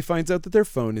family finds out that their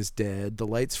phone is dead. The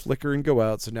lights flicker and go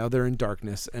out, so now they're in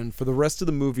darkness. And for the rest of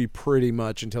the movie, pretty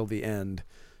much until the end,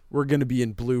 we're going to be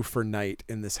in blue for night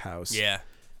in this house. Yeah.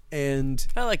 And...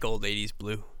 I like old 80s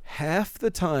blue. Half the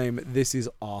time, this is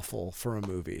awful for a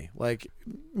movie. Like,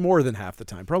 more than half the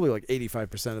time. Probably like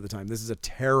 85% of the time. This is a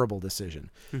terrible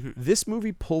decision. Mm-hmm. This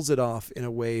movie pulls it off in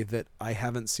a way that I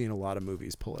haven't seen a lot of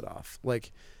movies pull it off.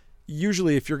 Like,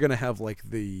 usually if you're going to have, like,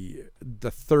 the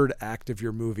third act of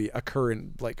your movie occur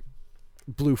in, like,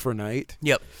 blue for night...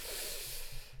 Yep.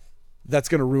 That's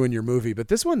going to ruin your movie. But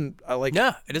this one, it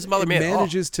doesn't bother me at all.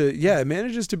 It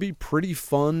manages to be pretty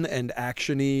fun and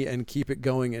actiony and keep it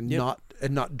going and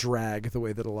not drag the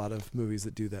way that a lot of movies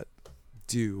that do that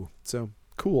do. So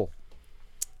cool.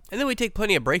 And then we take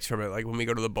plenty of breaks from it, like when we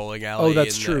go to the bowling alley. Oh,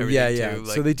 that's true. Yeah. Too.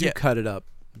 Like, so they do cut it up.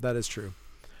 That is true.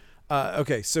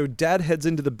 Okay, so Dad heads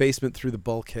into the basement through the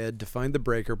bulkhead to find the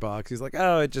breaker box. He's like,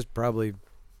 it just probably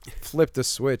flipped a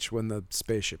switch when the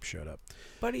spaceship showed up.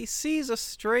 But he sees a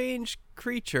strange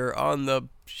creature on the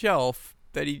shelf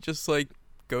that he just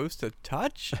goes to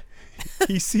touch.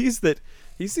 He sees that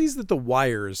the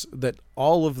wires, that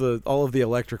all of the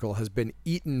electrical has been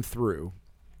eaten through.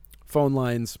 Phone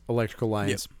lines, electrical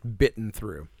lines, bitten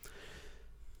through.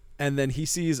 And then he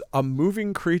sees a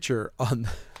moving creature on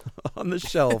the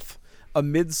shelf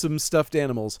amid some stuffed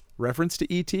animals. Reference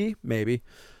to E.T., maybe.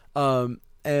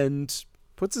 And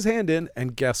puts his hand in,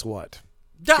 and guess what?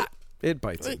 It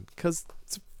bites him because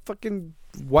it's a fucking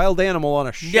wild animal on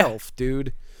a shelf,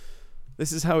 dude.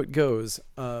 This is how it goes.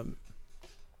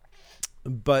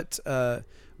 But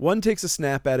one takes a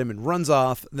snap at him and runs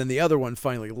off. Then the other one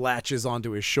finally latches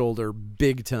onto his shoulder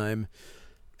big time.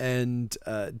 And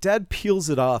Dad peels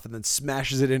it off and then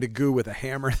smashes it into goo with a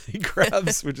hammer that he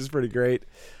grabs, which is pretty great.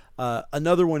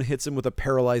 Another one hits him with a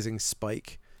paralyzing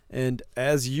spike. And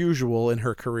as usual in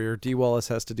her career, Dee Wallace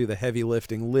has to do the heavy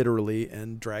lifting literally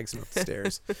and drags him up the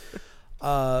stairs.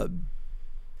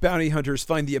 Bounty hunters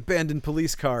find the abandoned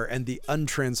police car, and the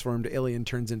untransformed alien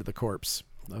turns into the corpse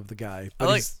of the guy. But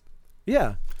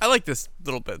I like this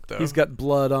little bit though. He's got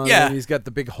blood on him. He's got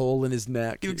the big hole in his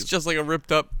neck. He looks just like a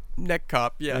ripped up neck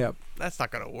cop. Yeah. Yep. That's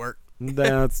not gonna work.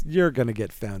 You're gonna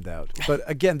get found out. But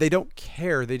again, they don't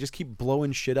care. They just keep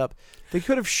blowing shit up. They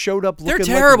could have showed up looking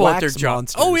They're terrible like at their wax job.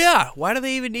 monsters. Oh yeah. Why do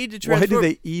they even need to transform? Why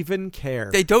do they even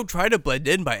care? They don't try to blend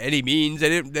in by any means.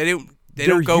 They They're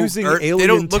don't go using Earth, alien they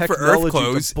don't look for technology Earth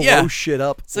clothes. to blow shit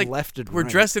up It's like left and we're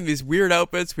right. dressed in these weird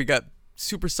outfits. We got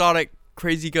supersonic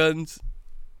crazy guns.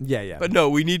 Yeah. But no,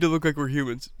 we need to look like we're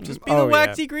humans. Just be the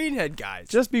waxy greenhead guys.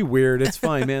 Just be weird. It's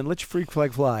fine, man. Let your freak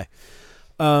flag fly.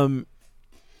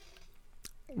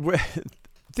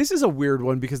 This is a weird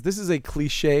one because this is a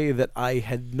cliche that I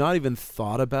had not even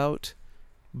thought about,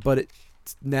 but it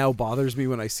now bothers me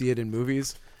when I see it in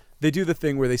movies. They do the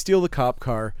thing where they steal the cop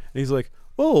car, and he's like,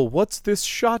 "Oh, what's this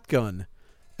shotgun?"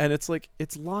 And it's like,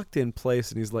 it's locked in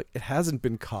place, and he's like, "It hasn't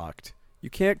been cocked. You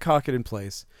can't cock it in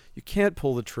place. You can't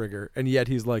pull the trigger." And yet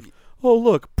he's like, "Oh,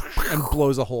 look," and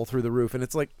blows a hole through the roof. And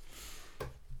it's like,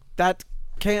 that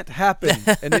can't happen.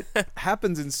 And it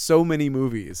happens in so many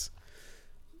movies.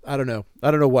 I don't know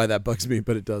why that bugs me,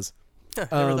 but it does.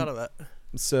 Never thought of that.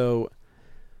 So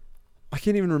I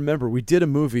can't even remember. We did a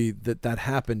movie that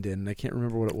happened in, and I can't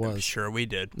remember what it was. I'm sure we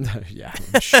did. Yeah,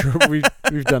 I'm sure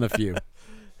we've done a few.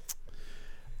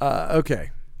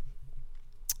 Okay.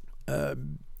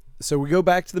 So we go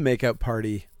back to the makeout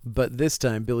party, but this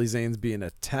time Billy Zane's being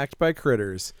attacked by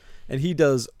critters, and he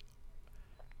does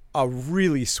a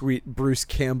really sweet Bruce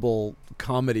Campbell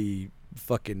comedy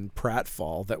fucking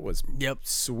pratfall that was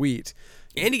sweet.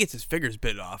 And he gets his fingers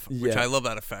bit off, which I love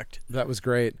that effect. That was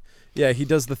great. Yeah, he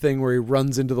does the thing where he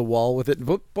runs into the wall with it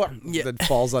and then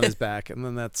falls on his back, and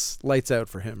then that's lights out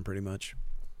for him pretty much.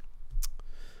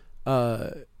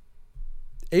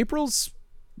 April's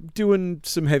doing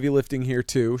some heavy lifting here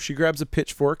too. She grabs a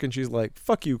pitchfork and she's like,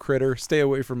 "Fuck you, critter. Stay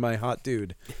away from my hot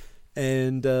dude."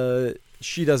 And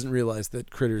she doesn't realize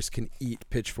that critters can eat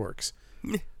pitchforks.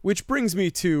 Which brings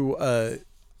me to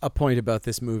a point about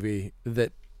this movie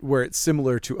where it's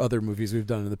similar to other movies we've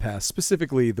done in the past,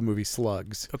 specifically the movie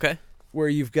Slugs. Okay. Where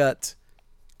you've got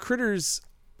critters'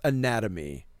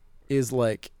 anatomy is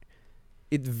like,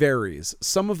 it varies.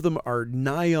 Some of them are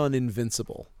nigh on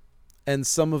invincible, and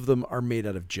some of them are made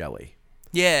out of jelly.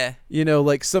 Yeah. You know,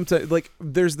 like sometimes, like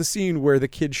there's the scene where the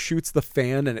kid shoots the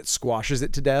fan and it squashes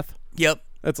it to death. Yep.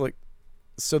 That's like,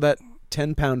 so that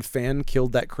 10-pound fan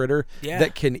killed that critter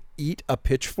that can eat a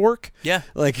pitchfork? Yeah.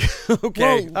 Like,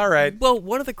 okay, all right. Well,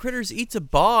 one of the critters eats a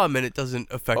bomb and it doesn't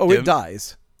affect him. Oh, it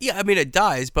dies. Yeah, I mean, it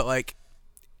dies, but like,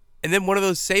 and then one of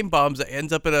those same bombs that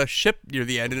ends up in a ship near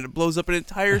the end and it blows up an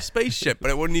entire spaceship, but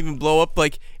it wouldn't even blow up,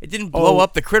 like, it didn't blow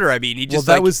up the critter, I mean, he just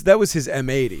that was his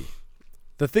M80.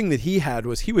 The thing that he had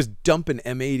was he was dumping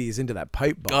M80s into that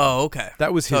pipe bomb. Oh, okay.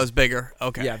 That was his. That was bigger.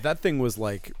 Okay. Yeah, that thing was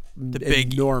like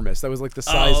big enormous. That was like the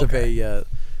size of a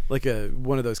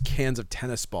one of those cans of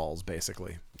tennis balls,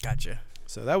 basically. Gotcha.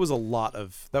 So that was a lot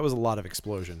of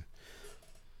explosion.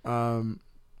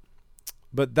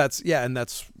 But that's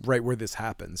right where this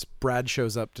happens. Brad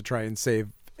shows up to try and save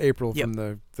April from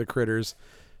the critters.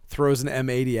 Throws an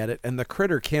M80 at it, and the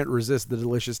critter can't resist the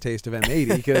delicious taste of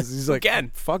M80 because he's like,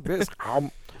 fuck this.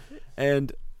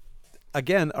 And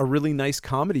again, a really nice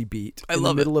comedy beat in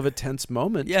the middle of a tense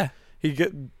moment. Yeah. He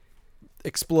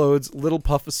explodes, little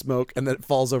puff of smoke, and then it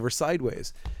falls over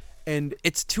sideways. And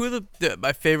it's two of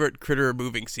my favorite critter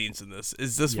moving scenes in this.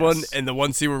 Is this one and the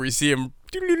one scene where we see him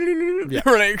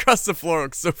running across the floor.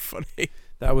 It's so funny.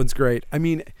 That one's great. I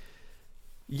mean,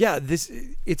 yeah,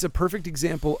 it's a perfect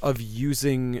example of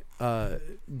using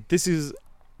this is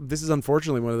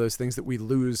unfortunately one of those things that we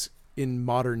lose in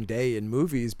modern day in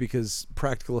movies because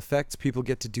practical effects, people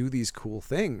get to do these cool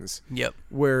things. Yep.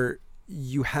 Where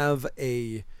you have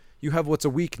what's a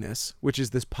weakness, which is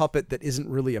this puppet that isn't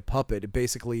really a puppet.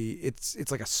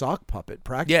 It's like a sock puppet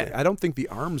practically. Yeah. I don't think the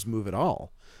arms move at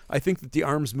all. I think that the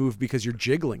arms move because you're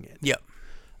jiggling it. Yep.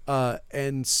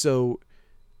 And so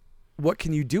what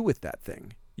can you do with that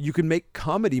thing? You can make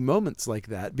comedy moments like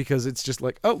that because it's just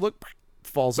like, oh, look,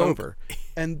 falls over.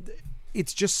 And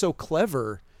it's just so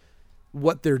clever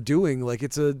what they're doing. Like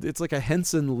it's like a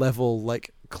Henson level,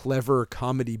 like clever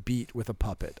comedy beat with a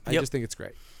puppet. I just think it's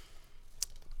great.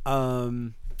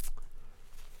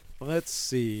 Let's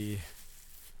see.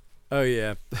 Oh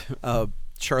yeah.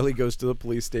 Charlie goes to the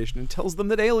police station and tells them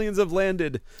that aliens have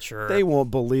landed. Sure. They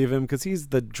won't believe him because he's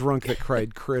the drunk that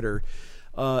cried critter.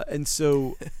 And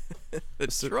so the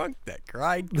drunk that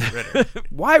cried critter.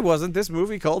 Why wasn't this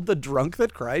movie called The Drunk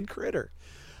That Cried Critter?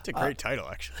 It's a great title,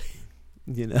 actually.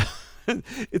 You know,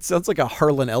 It sounds like a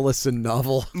Harlan Ellison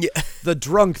novel. Yeah. The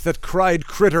drunk that cried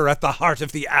critter at the heart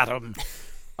of the atom.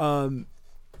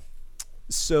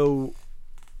 So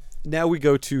now we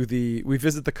go to we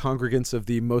visit the congregants of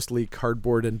the mostly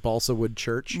cardboard and balsa wood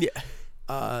church.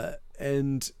 Yeah.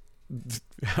 And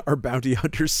our bounty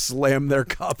hunters slam their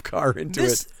cop car into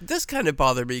it. This kind of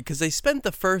bothered me because they spent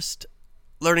the first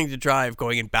learning to drive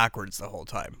going in backwards the whole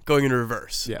time, going in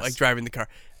reverse, Yes. like driving the car.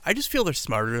 I just feel they're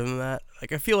smarter than that.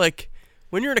 Like, I feel like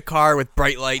when you're in a car with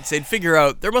bright lights, they'd figure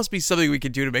out there must be something we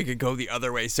could do to make it go the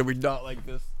other way so we're not like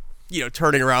this,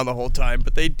 turning around the whole time.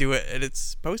 But they do it, and it's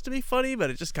supposed to be funny, but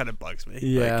it just kind of bugs me.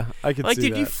 Yeah, I can see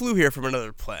dude, that. you flew here from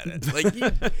another planet. Like,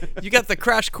 you got the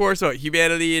crash course about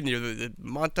humanity and you're the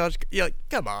montage. You're like,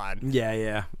 come on.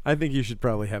 Yeah. I think you should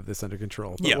probably have this under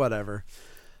control, but whatever.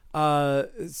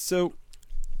 So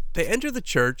they enter the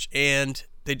church, and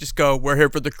they just go, we're here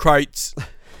for the Christ.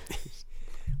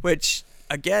 Which,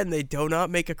 again, they do not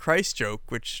make a Christ joke,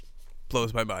 which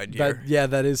blows my mind here.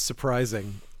 That is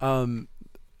surprising. And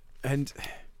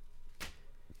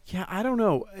yeah, I don't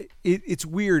know. It's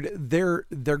weird. Their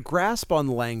grasp on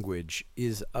language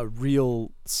is a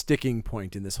real sticking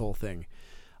point in this whole thing.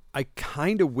 I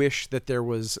kind of wish that there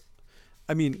was.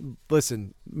 I mean,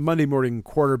 listen, Monday Morning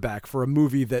Quarterback for a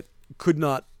movie that could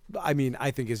not. I mean,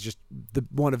 I think is just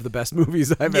one of the best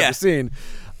movies I've ever seen.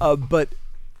 But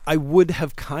I would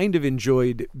have kind of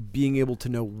enjoyed being able to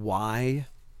know why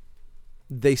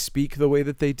they speak the way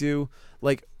that they do.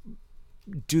 Like,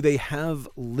 do they have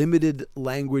limited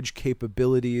language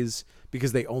capabilities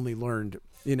because they only learned,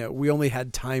 we only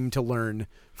had time to learn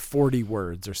 40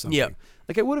 words or something. Yeah.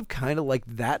 Like, I would have kind of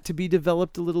liked that to be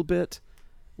developed a little bit,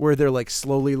 where they're like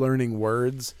slowly learning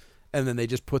words and then they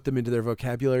just put them into their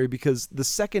vocabulary, because the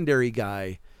secondary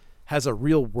guy has a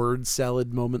real word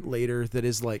salad moment later that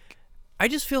is like, I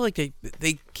just feel like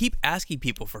they keep asking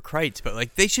people for Krites, but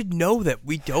like they should know that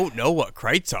we don't know what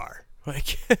Krites are.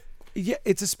 Like, yeah,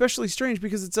 it's especially strange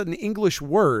because it's an English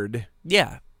word.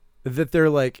 Yeah, that they're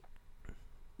like,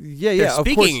 they're of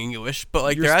speaking course, English, but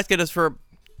like they're asking us for.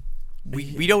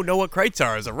 We don't know what Krites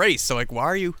are as a race, so like, why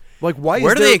are you? Like, why?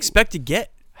 Where do they expect to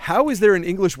get? How is there an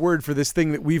English word for this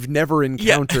thing that we've never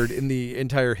encountered in the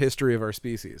entire history of our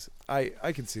species? I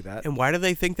can see that. And why do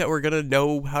they think that we're gonna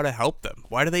know how to help them?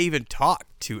 Why do they even talk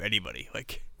to anybody?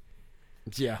 Like,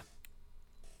 yeah.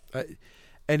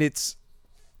 And it's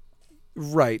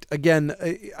right. Again,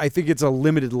 I think it's a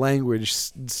limited language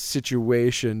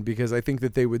situation, because I think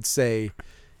that they would say,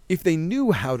 if they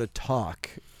knew how to talk,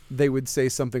 they would say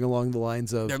something along the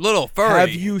lines of, they're little furry.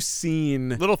 Have you seen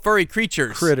little furry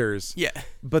critters? Yeah.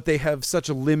 But they have such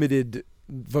a limited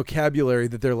vocabulary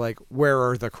that they're like, where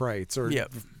are the Krites? Or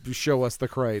show us the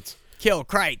Krites. Kill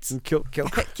Krites. Kill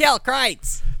Kill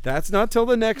Krites. That's not till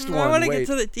the next one. I want to get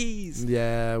to the D's.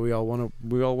 Yeah, we all want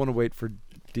to wait for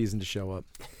Deezen to show up.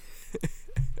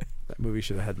 That movie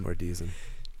should have had more Deezen.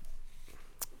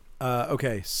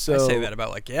 Okay, so I say that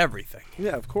about like everything.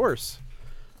 Yeah, of course.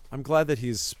 I'm glad that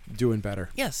he's doing better.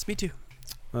 Yes, me too.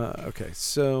 Okay,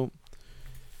 so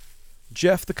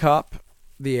Jeff the cop,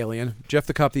 the alien,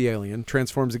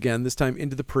 transforms again, this time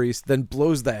into the priest, then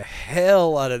blows the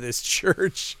hell out of this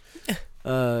church.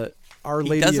 Our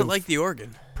Lady he doesn't of like the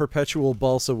organ. Perpetual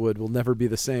balsa wood will never be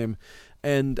the same.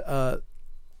 And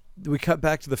we cut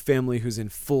back to the family who's in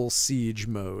full siege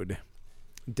mode.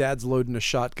 Dad's loading a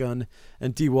shotgun,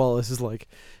 and Dee Wallace is like,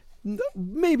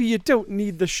 maybe you don't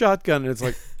need the shotgun. And it's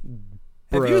like,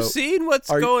 bro, have you seen what's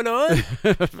going on?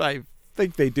 I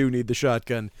think they do need the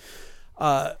shotgun.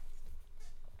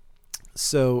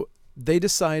 So they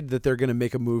decide that they're going to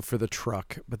make a move for the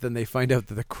truck, but then they find out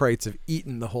that the Krites have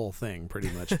eaten the whole thing pretty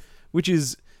much, which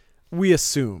is, we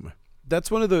assume.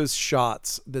 That's one of those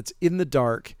shots that's in the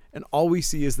dark, and all we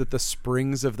see is that the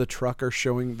springs of the truck are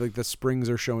showing, like the springs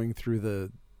are showing through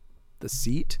the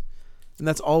seat. And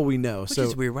that's all we know. Which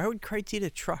is weird. Why would Krites eat a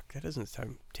truck? That doesn't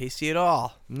sound tasty at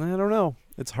all. I don't know.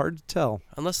 It's hard to tell.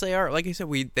 Unless they are, like I said,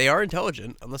 they are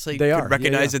intelligent. Unless they could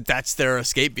recognize that that's their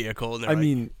escape vehicle. And I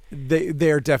mean, they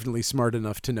are definitely smart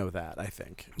enough to know that, I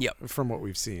think. Yep. From what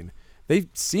we've seen. They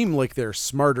seem like they're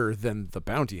smarter than the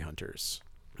bounty hunters.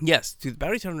 Yes. Dude, the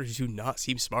bounty hunters do not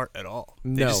seem smart at all.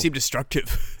 They No. just seem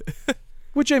destructive.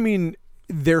 Which, I mean,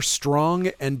 they're strong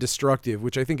and destructive,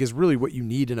 which I think is really what you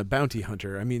need in a bounty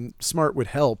hunter. I mean, smart would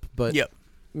help, but yep.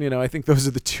 I think those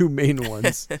are the two main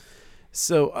ones.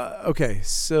 So, okay,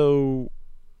 so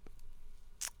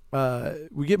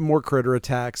we get more critter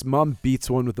attacks. Mom beats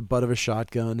one with the butt of a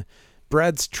shotgun.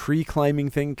 Brad's tree climbing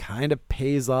thing kind of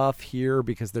pays off here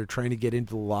because they're trying to get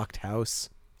into the locked house.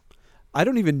 I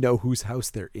don't even know whose house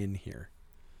they're in here.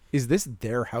 Is this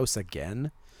their house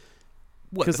again?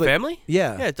 What, the family?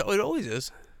 Yeah. Yeah, it always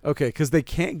is. Okay, because they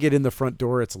can't get in the front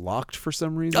door. It's locked for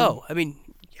some reason. Oh, I mean,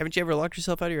 haven't you ever locked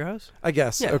yourself out of your house? I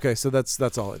guess. Yeah. Okay, so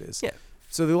that's all it is. Yeah.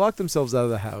 So they lock themselves out of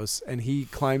the house, and he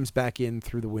climbs back in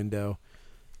through the window,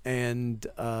 and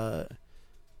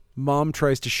Mom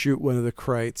tries to shoot one of the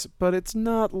Krites, but it's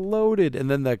not loaded.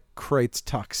 And then the Krites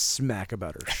talk smack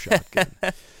about her shotgun.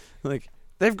 Like,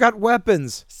 they've got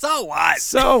weapons. So what?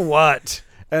 So what?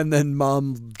 And then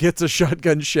Mom gets a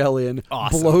shotgun shell in,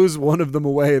 Awesome. blows one of them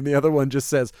away, and the other one just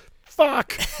says,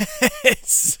 "Fuck."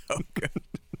 It's so good.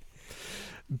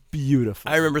 Beautiful.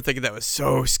 I remember thinking that was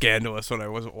so scandalous when I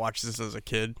wasn't watching this as a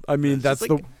kid. I mean, that's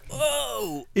like,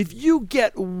 whoa. If you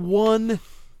get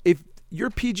if your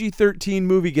PG-13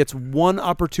 movie gets one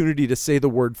opportunity to say the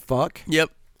word fuck, Yep.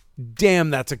 damn,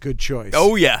 that's a good choice.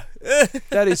 Oh, yeah.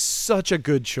 That is such a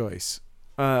good choice.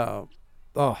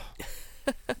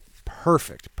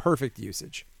 Perfect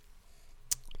usage.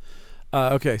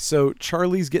 Okay, so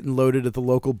Charlie's getting loaded at the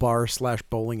local bar /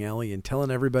 bowling alley and telling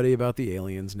everybody about the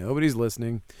aliens. Nobody's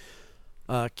listening.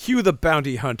 Cue the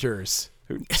bounty hunters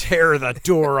who tear the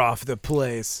door off the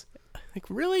place. Like,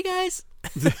 really, guys?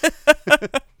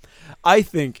 I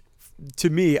think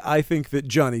that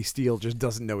Johnny Steele just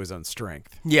doesn't know his own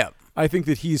strength. Yeah. I think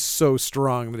that he's so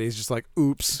strong that he's just like,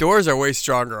 oops. Doors are way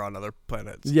stronger on other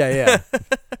planets. Yeah.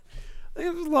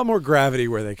 There's a lot more gravity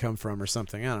where they come from or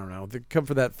something. I don't know. They come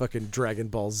from that fucking Dragon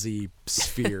Ball Z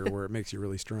sphere where it makes you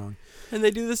really strong. And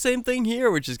they do the same thing here,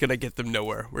 which is going to get them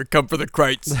nowhere. We come for the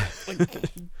Krites. Like,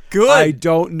 good. I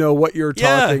don't know what you're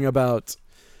talking about.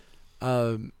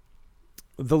 The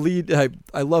lead,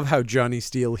 I love how Johnny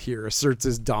Steele here asserts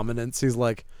his dominance. He's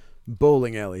like,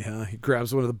 bowling alley, huh? He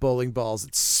grabs one of the bowling balls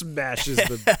and smashes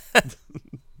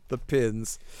the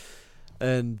pins.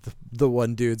 And the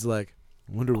one dude's like,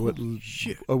 I wonder what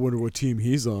team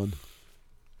he's on.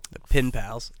 The pin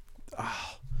pals.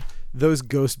 Oh, those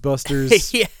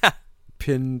Ghostbusters Yeah.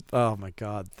 pin. Oh my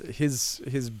God, his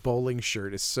bowling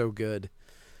shirt is so good.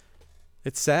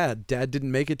 It's sad Dad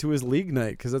didn't make it to his league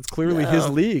night because that's clearly his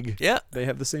league. Yeah, they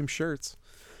have the same shirts.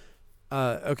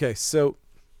 Okay, so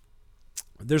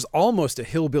there's almost a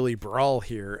hillbilly brawl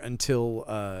here until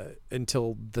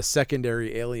the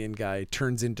secondary alien guy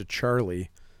turns into Charlie.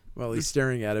 Well, he's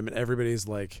staring at him, and everybody's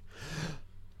like,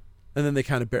 and then they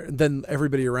kind of, then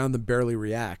everybody around them barely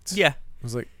reacts. Yeah. I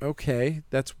was like, okay,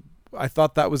 I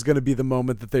thought that was going to be the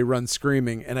moment that they run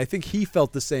screaming, and I think he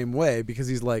felt the same way because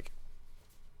he's like,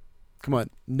 come on,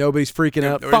 nobody's freaking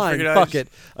out. Fine, fuck it.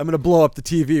 I'm going to blow up the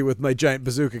TV with my giant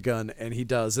bazooka gun, and he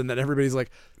does, and then everybody's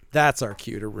like, that's our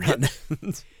cue to run.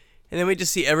 And then we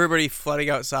just see everybody flooding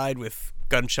outside with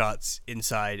gunshots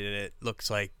inside, and it looks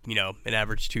like, an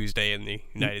average Tuesday in the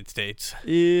United States.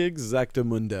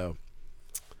 Exactamundo.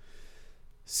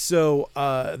 So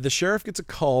the sheriff gets a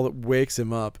call that wakes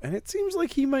him up, and it seems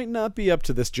like he might not be up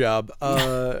to this job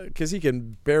because he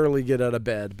can barely get out of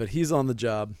bed, but he's on the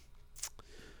job.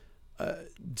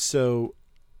 So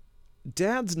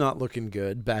Dad's not looking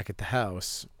good back at the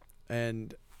house,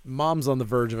 and Mom's on the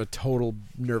verge of a total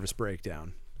nervous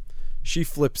breakdown. She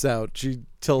flips out. She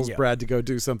tells Brad to go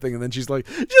do something, and then she's like,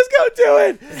 just go do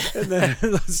it! And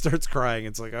then starts crying.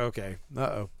 It's like, okay,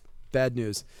 bad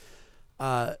news.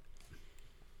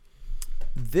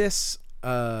 This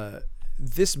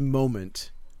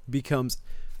moment becomes...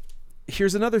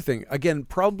 Here's another thing. Again,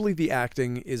 probably the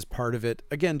acting is part of it.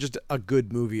 Again, just a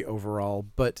good movie overall,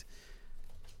 but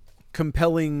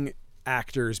compelling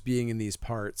actors being in these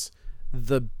parts.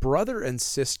 The brother and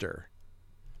sister...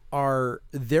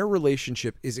 their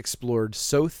relationship is explored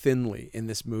so thinly in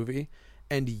this movie,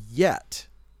 and yet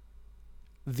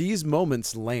these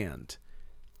moments land.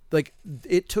 Like,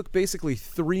 it took basically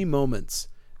 3 moments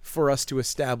for us to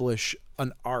establish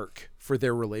an arc for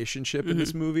their relationship in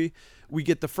this movie. We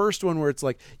get the first one where it's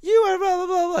like, you are blah, blah,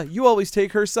 blah, blah. You always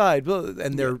take her side, blah,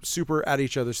 and they're super at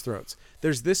each other's throats.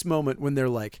 There's this moment when they're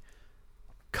like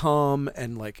calm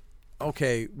and like,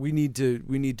 okay, we need to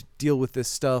deal with this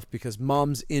stuff because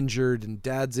Mom's injured and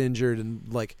Dad's injured,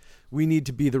 and like we need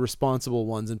to be the responsible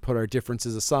ones and put our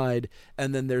differences aside.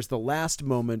 And then there's the last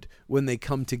moment when they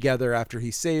come together after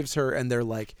he saves her, and they're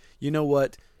like, you know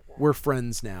what, we're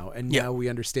friends now, and now we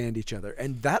understand each other.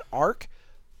 And that arc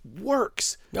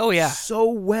works so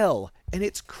well, and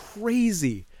it's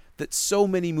crazy that so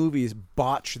many movies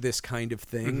botch this kind of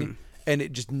thing, and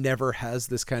it just never has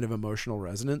this kind of emotional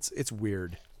resonance. It's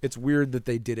weird. It's weird that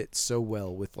they did it so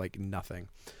well with like nothing.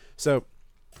 So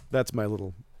that's my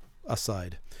little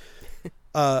aside.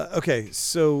 Okay,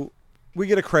 so we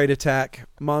get a Krite attack.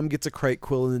 Mom gets a Krite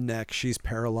quill in the neck. She's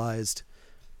paralyzed.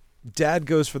 Dad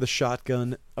goes for the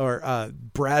shotgun, or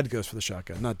Brad goes for the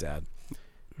shotgun, not Dad.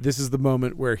 This is the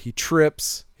moment where he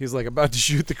trips. He's like about to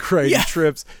shoot the crate. Yeah. He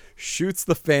trips, shoots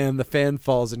the fan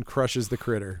falls and crushes the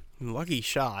critter. Lucky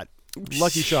shot.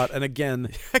 Lucky shot. And again,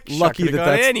 Shot lucky could've that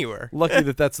gone that's anywhere. lucky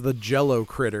that that's the Jello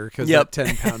critter, because Yep. that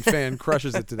 10-pound fan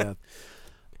crushes it to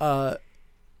death.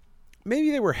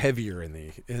 Maybe they were heavier in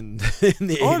the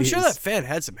 80s. Oh, I'm sure that fan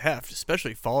had some heft,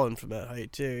 especially falling from that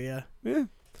height too. Yeah, Yeah.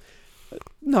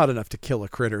 Not enough to kill a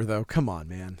critter, though. Come on,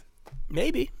 man.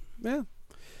 maybe. Yeah.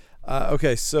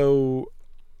 Okay, so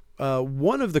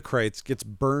one of the crates gets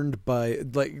burned by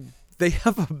they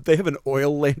have an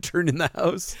oil lantern in the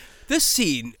house. This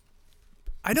scene,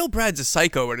 I know Brad's a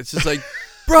psycho, but it's just like,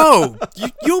 bro,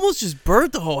 you almost just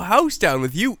burnt the whole house down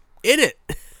with you in it,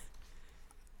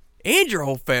 and your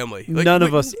whole family. Like, None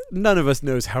of us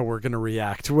knows how we're gonna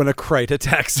react when a crate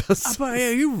attacks us. But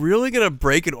are you really gonna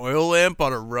break an oil lamp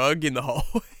on a rug in the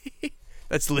hallway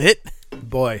that's lit?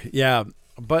 Boy, yeah.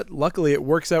 But luckily, it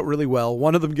works out really well.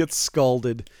 One of them gets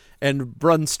scalded and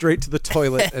runs straight to the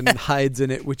toilet and hides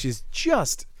in it, which is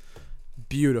just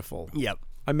beautiful. Yep.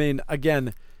 I mean,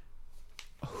 again,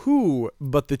 who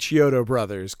but the Chiodo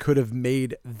brothers could have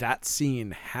made that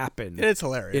scene happen And it's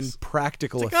hilarious. in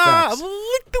practical Like, effects?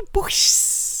 look the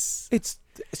bush. It's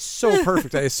so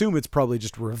perfect. I assume it's probably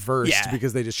just reversed Yeah.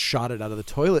 because they just shot it out of the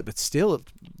toilet, but still, it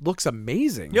looks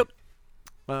amazing. Yep.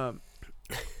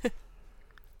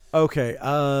 Okay.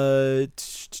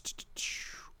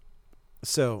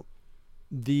 So,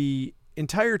 the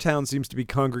entire town seems to be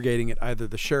congregating at either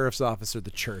the sheriff's office or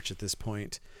the church at this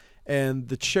point. And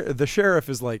the sheriff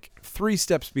is like 3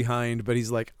 steps behind, but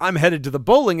he's like, I'm headed to the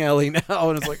bowling alley now.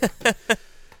 And it's like,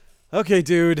 okay,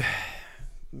 dude.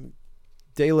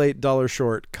 Day late, dollar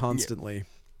short, constantly.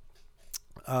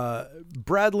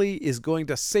 Bradley is going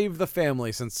to save the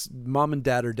family since mom and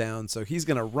dad are down. So he's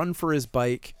going to run for his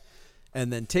bike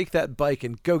and then take that bike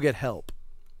and go get help.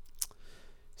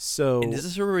 So And is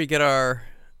this where we get our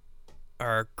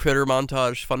critter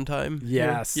montage fun time?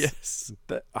 yes, Yes.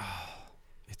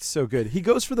 It's so good. He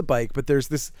goes for the bike, but there's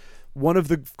this one of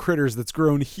the critters that's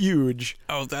grown huge.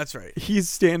 Oh, that's right. He's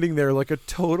standing there like a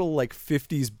total like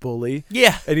 50s bully.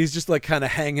 Yeah. And he's just like kind of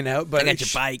hanging out. But I got your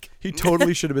bike. He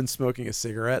totally should have been smoking a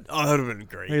cigarette. Oh, that would have been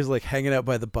great. He's like hanging out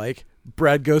by the bike.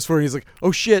 Brad goes for it and he's like,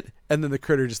 oh shit. And then the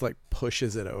critter just like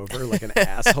pushes it over like an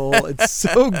asshole. It's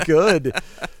so good.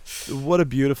 What a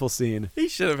beautiful scene. He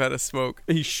should have had a smoke.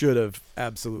 He should have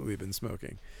absolutely been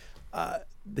smoking.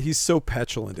 He's so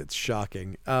petulant. It's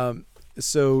shocking.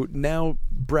 So now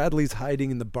Bradley's hiding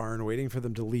in the barn waiting for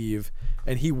them to leave.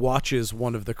 And he watches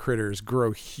one of the critters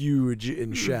grow huge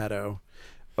in shadow.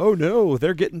 Oh no,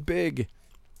 they're getting big.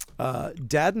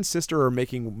 Dad and sister are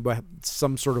making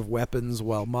some sort of weapons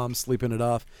while mom's sleeping it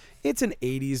off. It's an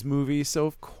 80s movie, so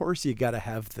of course you gotta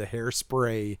have the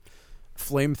hairspray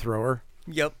flamethrower.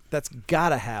 Yep. That's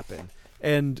gotta happen.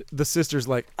 And the sister's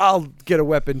like, I'll get a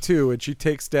weapon too. And she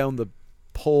takes down the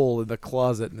pole in the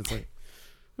closet, and it's like,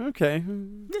 okay.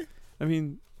 I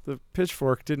mean, the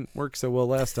pitchfork didn't work so well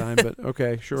last time, but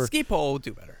okay, sure. Ski pole will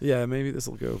do better. Yeah, maybe this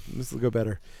will go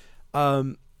better.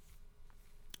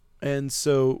 And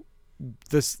so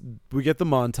we get the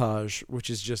montage, which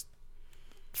is just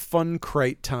fun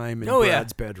crate time in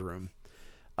Brad's bedroom.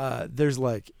 There's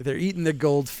like they're eating the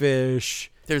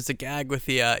goldfish. There's the gag with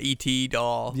the E.T.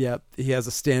 doll. Yep, he has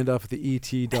a standoff with the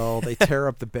E.T. doll. They tear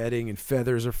up the bedding and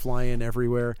feathers are flying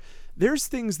everywhere. There's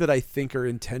things that I think are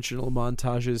intentional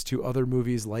montages to other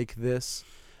movies like this.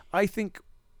 I think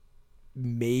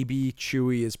maybe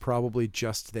Chewie is probably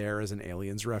just there as an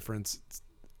Aliens reference.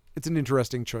 It's an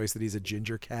interesting choice that he's a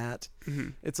ginger cat. Mm-hmm.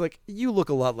 It's like, you look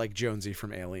a lot like Jonesy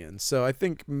from Aliens, so I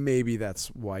think maybe that's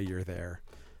why you're there.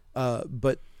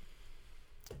 But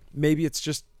maybe it's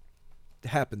just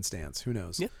happenstance. Who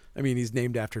knows? Yeah. I mean, he's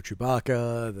named after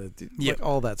Chewbacca, like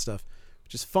all that stuff,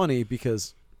 which is funny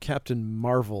because Captain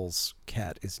Marvel's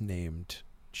cat is named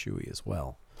Chewie as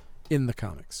well in the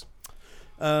comics.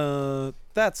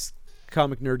 That's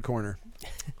Comic Nerd Corner.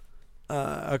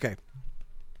 Okay.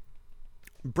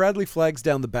 Bradley flags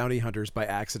down the bounty hunters by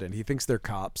accident. He thinks they're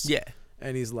cops. Yeah.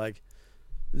 And he's like,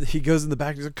 he goes in the back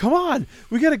and he's like, come on,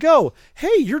 we gotta go.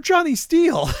 Hey, you're Johnny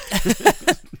Steele.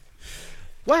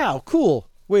 Wow, cool.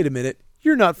 Wait a minute.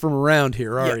 You're not from around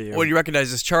here, are you? When you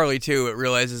recognize it's Charlie, too, it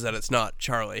realizes that it's not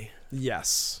Charlie.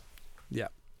 Yes. Yeah.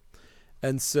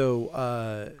 And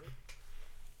so,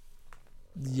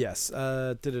 yes.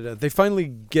 They finally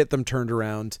get them turned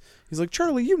around. He's like,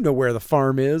 Charlie, you know where the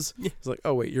farm is. Yeah. He's like,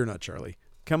 oh, wait, you're not Charlie.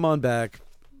 Come on back.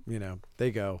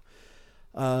 They go.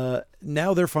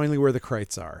 Now they're finally where the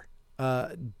Krites are.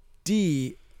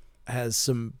 D has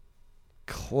some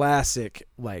classic,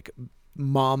 like,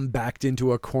 mom backed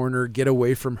into a corner, get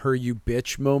away from her, you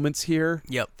bitch moments here.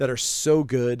 Yep. That are so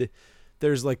good.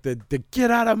 There's like the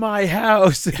get out of my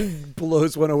house and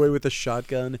blows one away with a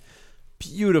shotgun.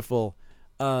 Beautiful.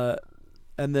 And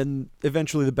then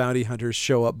eventually the bounty hunters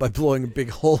show up by blowing a big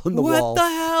hole in the wall. What the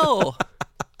hell?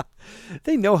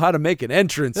 They know how to make an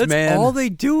entrance, That's man. all they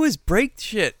do is break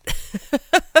shit.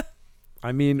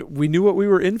 I mean, we knew what we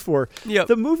were in for. Yep.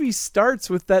 The movie starts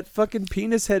with that fucking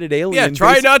penis-headed alien. Yeah,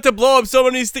 try not to blow up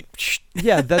somebody's thing.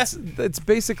 Yeah, that's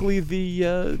basically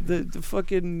the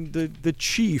fucking the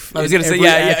chief. I was gonna say,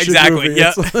 yeah, exactly. Movie.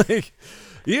 Yeah, It's like,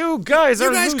 you guys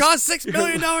caused $6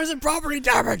 million in property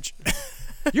damage.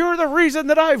 You're the reason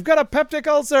that I've got a peptic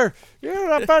ulcer.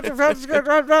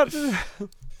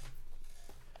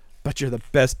 But you're the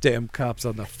best damn cops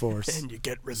on the force. And you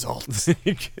get results.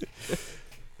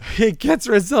 It gets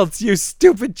results, you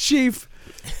stupid chief.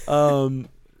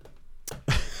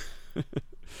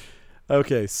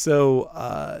 Okay,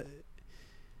 so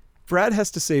Brad has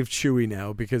to save Chewie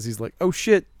now because he's like, oh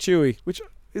shit, Chewie, which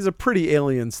is a pretty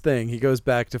aliens thing. He goes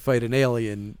back to fight an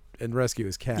alien and rescue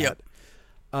his cat. Yep.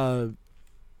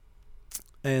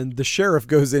 And the sheriff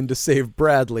goes in to save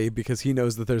Bradley because he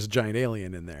knows that there's a giant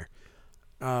alien in there.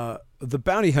 The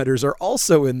bounty hunters are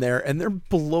also in there, and they're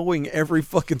blowing every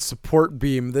fucking support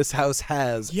beam this house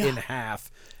has in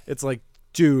half. It's like,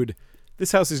 dude,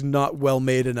 this house is not well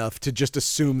made enough to just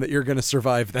assume that you're going to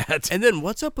survive that. And then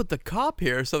what's up with the cop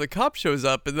here? So the cop shows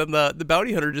up, and then the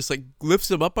bounty hunter just like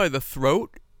lifts him up by the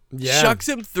throat, shucks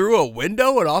him through a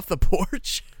window and off the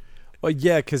porch. Well,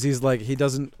 yeah, because he's like,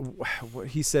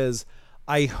 he says,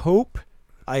 I hope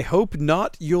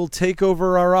not, you'll take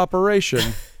over our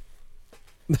operation.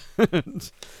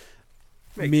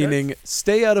 Meaning, sense.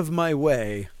 Stay out of my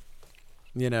way.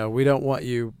 You know, we don't want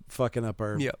you fucking up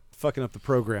the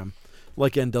program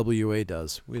like NWA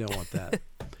does. We don't want that.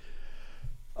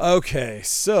 Okay,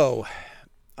 so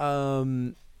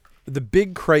the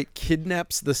big Krite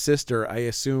kidnaps the sister, I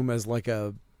assume, as like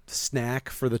a snack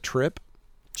for the trip.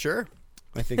 Sure.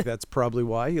 I think that's probably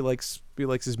why he likes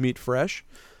his meat fresh.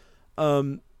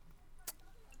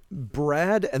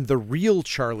 Brad and the real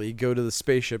Charlie go to the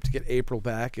spaceship to get April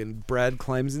back, and Brad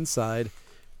climbs inside,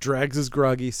 drags his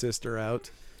groggy sister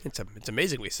out. It's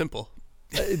amazingly simple.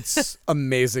 It's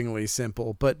amazingly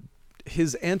simple, but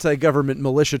his anti-government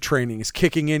militia training is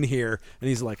kicking in here, and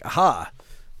he's like, aha,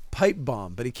 pipe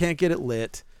bomb, but he can't get it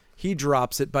lit. He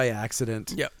drops it by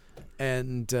accident. Yep.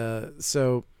 And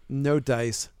so no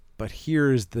dice, but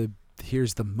here's the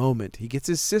moment. He gets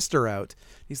his sister out.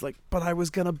 He's like, but I was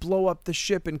going to blow up the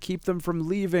ship and keep them from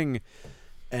leaving.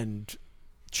 And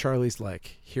Charlie's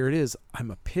like, here it is.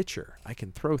 I'm a pitcher. I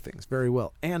can throw things very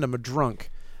well. And I'm a drunk.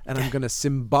 And I'm going to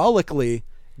symbolically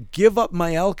give up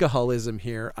my alcoholism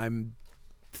here. I'm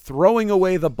throwing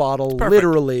away the bottle,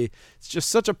 literally. It's just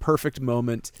such a perfect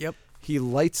moment. Yep. He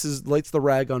lights the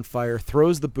rag on fire,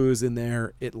 throws the booze in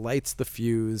there. It lights the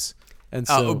fuse. And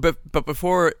so, but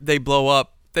before they blow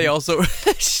up, they also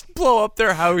blow up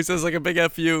their house as like a big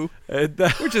FU,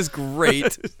 which is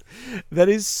great. That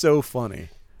is so funny.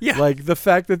 Yeah. Like the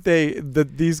fact that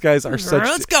these guys are such...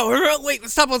 Let's go. Wait,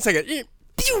 stop 1 second.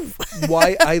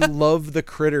 Why I love the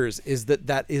Critters is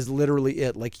that is literally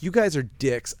it. Like, you guys are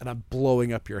dicks and I'm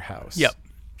blowing up your house. Yep.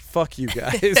 Fuck you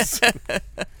guys.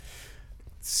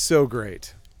 So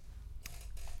great.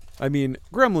 I mean,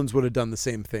 Gremlins would have done the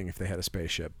same thing if they had a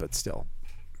spaceship, but still.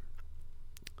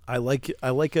 I like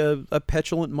a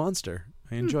petulant monster.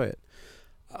 I enjoy it.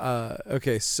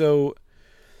 Okay, so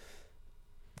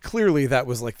clearly that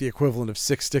was like the equivalent of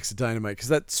 6 sticks of dynamite because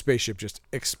that spaceship just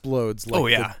explodes like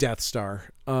the Death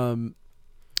Star. And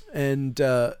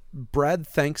Brad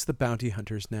thanks the bounty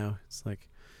hunters now. It's like,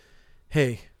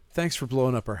 hey, thanks for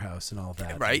blowing up our house and all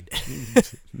that. Right.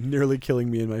 Nearly killing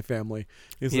me and my family.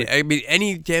 Yeah, I mean,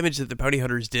 any damage that the bounty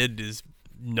hunters did is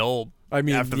null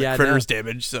after the Critters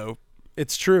damage, so...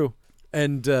 It's true.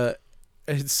 And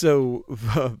so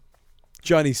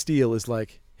Johnny Steele is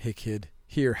like, hey, kid,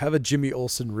 here, have a Jimmy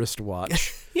Olsen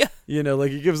wristwatch. Yeah. You know,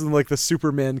 like he gives them like the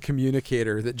Superman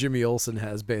communicator that Jimmy Olsen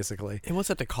has, basically. He wants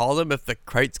to call them if the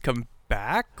Krites come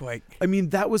back? Like, I mean,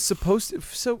 that was supposed to...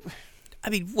 So, I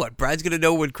mean, what? Brad's going to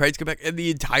know when Krites come back and the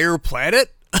entire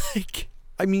planet? Like...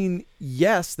 I mean,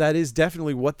 yes, that is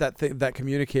definitely what that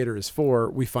communicator is for.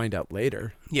 We find out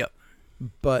later. Yep.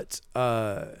 But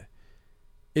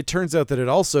it turns out that it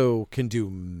also can do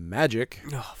magic.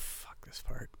 Oh, fuck this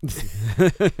part.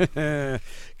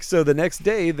 So the next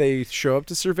day, they show up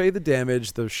to survey the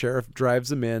damage. The sheriff drives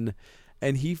them in,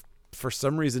 and he, for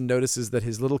some reason, notices that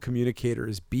his little communicator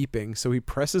is beeping. So he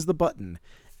presses the button,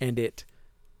 and it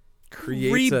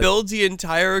creates rebuilds the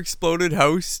entire exploded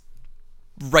house.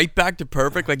 right back to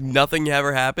perfect, like nothing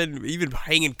ever happened, even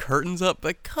hanging curtains up.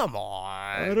 Like, come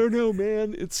I on. don't know,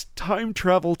 man. It's time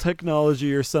travel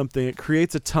technology or something. It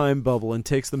creates a time bubble and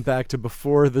takes them back to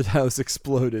before the house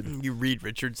exploded. You read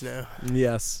Richards now.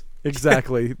 Yes,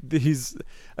 exactly. These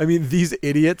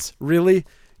idiots, really?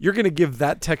 You're going to give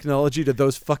that technology to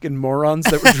those fucking morons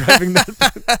that were driving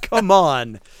that? Come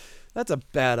on. That's a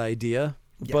bad idea.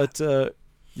 Yeah. But,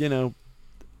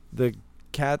 the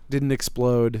cat didn't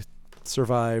explode,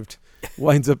 survived,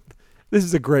 winds up. This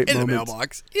is a great In the moment.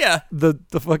 mailbox. Yeah.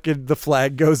 The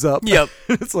flag goes up. Yep.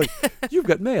 It's like, you've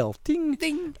got mail. Ding.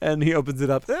 Ding. And he opens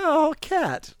it up. Oh,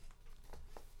 cat.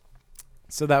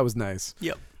 So that was nice.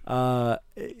 Yep.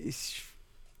 It's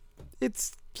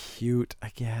cute,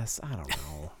 I guess. I don't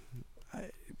know.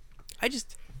 I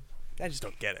just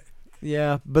don't get it.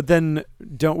 Yeah, but then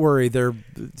don't worry, they're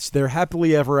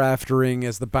happily ever aftering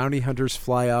as the bounty hunters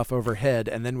fly off overhead,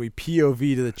 and then we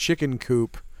POV to the chicken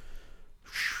coop.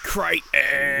 Crate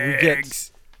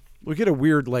eggs. We get a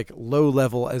weird like low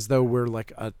level as though we're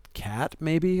like a cat,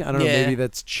 maybe. I don't know, Yeah. maybe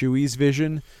that's Chewie's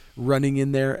vision running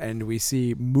in there, and we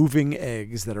see moving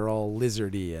eggs that are all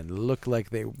lizardy and look like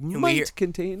they might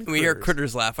contain We hear critters.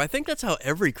 critters laugh. I think that's how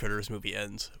every Critters movie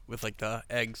ends, with like the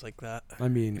eggs like that. I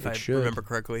mean, If it I should. remember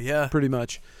correctly, yeah. Pretty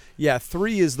much. Yeah,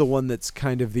 3 is the one that's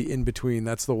kind of the in-between.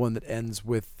 That's the one that ends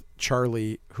with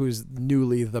Charlie, who's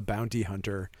newly the bounty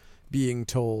hunter, being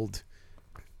told,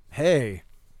 hey,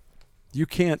 you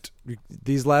can't,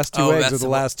 these last two eggs are the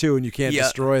last two, and you can't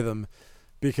destroy them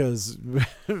because,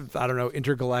 I don't know,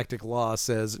 intergalactic law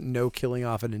says no killing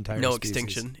off an entire No species.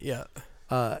 extinction, yeah.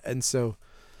 And so,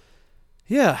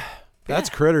 yeah, that's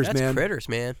Critters, that's man. Critters,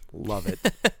 man. Love it.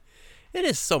 It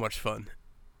is so much fun.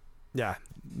 Yeah,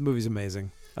 movie's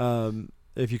amazing.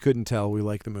 If you couldn't tell, we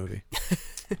like the movie.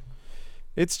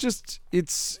 It's just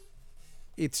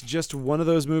one of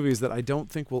those movies that I don't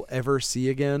think we'll ever see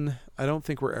again. I don't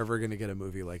think we're ever going to get a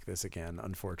movie like this again,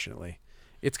 unfortunately.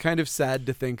 It's kind of sad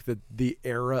to think that the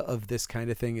era of this kind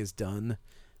of thing is done.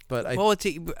 But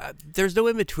there's no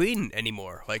in between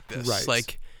anymore like this. Right.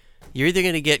 Like, you're either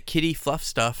going to get kiddie fluff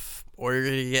stuff, or you're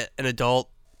going to get an adult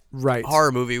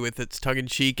horror movie with its tongue in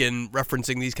cheek and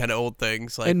referencing these kind of old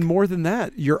things. Like, and more than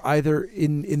that, you're either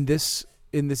in this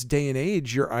day and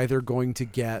age, you're either going to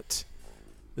get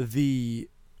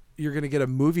you're going to get a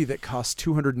movie that costs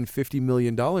 $250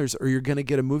 million, or you're going to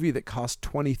get a movie that costs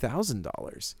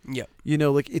 $20,000. Yeah. You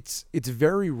know, like it's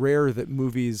very rare that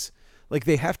movies, like,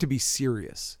 they have to be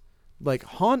serious. Like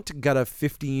Haunt got a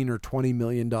 $15 or $20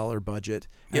 million budget,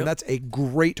 and that's a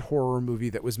great horror movie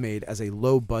that was made as a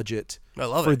low budget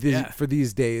for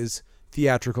these days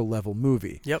theatrical level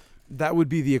movie. Yep. That would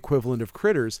be the equivalent of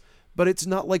Critters, but it's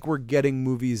not like we're getting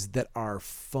movies that are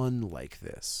fun like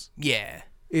this. Yeah.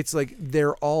 It's like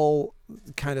they're all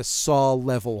kind of Saw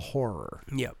level horror.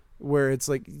 Yep. Where it's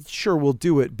like, sure, we'll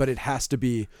do it, but it has to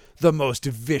be the most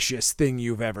vicious thing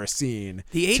you've ever seen.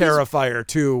 The 80s Terrifier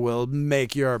 2 will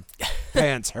make your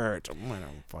pants hurt.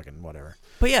 Fucking whatever.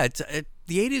 But yeah, the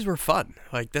 80s were fun.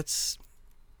 Like, that's...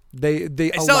 They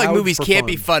It's not like movies can't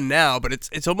be fun. fun now, but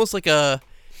it's almost like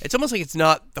it's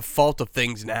not the fault of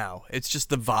things now. It's just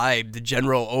the vibe, the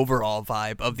general overall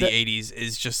vibe of the 80s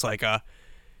is just like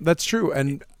That's true,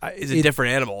 and is a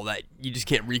different animal that you just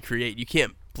can't recreate. You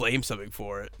can't blame something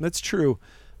for it. That's true,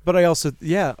 but I also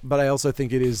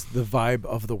think it is the vibe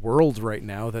of the world right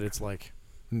now that it's like,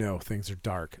 no, things are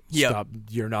dark. Stop.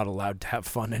 You're not allowed to have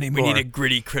fun anymore. We need a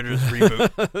gritty Critters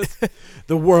reboot.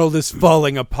 The world is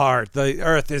falling apart. The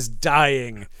earth is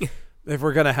dying. If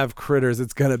we're gonna have Critters,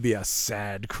 it's gonna be a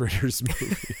sad Critters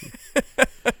movie.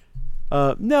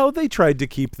 No, they tried to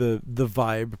keep the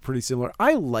vibe pretty similar.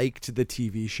 I liked the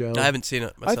TV show. I haven't seen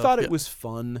it myself. I thought it was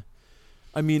fun.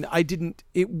 I mean,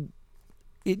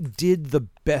 it did the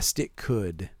best it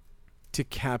could to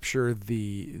capture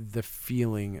the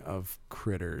feeling of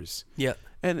Critters. Yeah.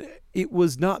 And it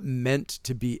was not meant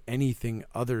to be anything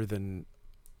other than,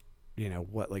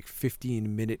 like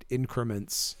 15-minute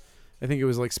increments. I think it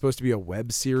was like supposed to be a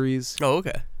web series. Oh,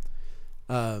 okay.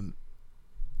 I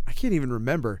can't even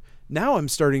remember. Now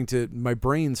my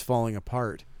brain's falling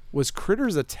apart. Was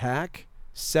Critters Attack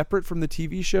separate from the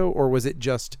TV show, or was it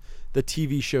just the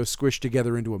TV show squished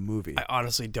together into a movie? I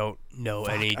honestly don't know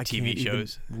any TV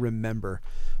shows. Remember.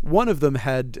 One of them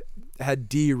had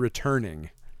Dee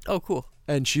returning. Oh, cool.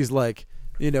 And she's like,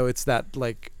 it's that,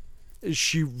 like,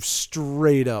 she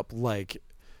straight up, like,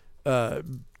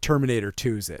 Terminator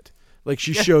 2's it. Like,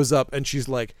 she shows up and she's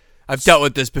like, I've dealt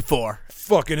with this before.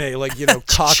 Fucking A, like,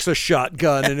 cocks a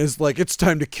shotgun and is like, it's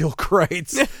time to kill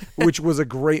Kreitz, which was a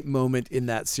great moment in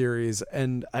that series.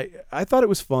 And I thought it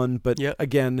was fun, but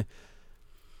again,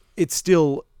 it's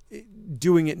still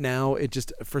doing it now. It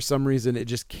just, for some reason, it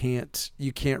just can't.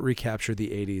 You can't recapture the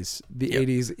 80s. The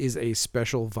 80s is a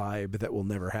special vibe that will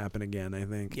never happen again, I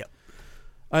think. Yep.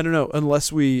 I don't know,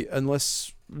 unless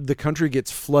the country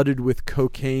gets flooded with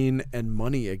cocaine and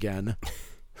money again.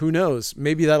 Who knows?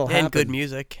 Maybe that'll happen. And good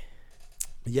music.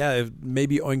 Yeah, if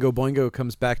maybe Oingo Boingo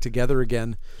comes back together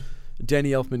again.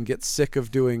 Danny Elfman gets sick of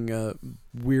doing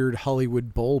weird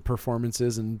Hollywood Bowl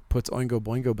performances and puts Oingo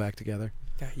Boingo back together.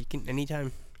 Yeah, you can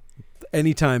anytime.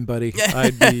 Anytime, buddy.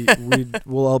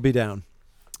 We'll all be down.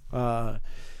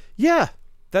 Yeah,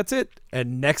 that's it.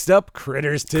 And next up,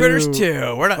 Critters 2. Critters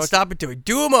 2. We're not stopping till we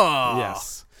do them all.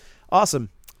 Yes. Awesome.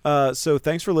 So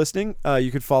thanks for listening.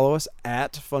 You can follow us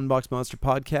at Funbox Monster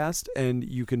Podcast, and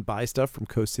you can buy stuff from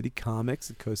Coast City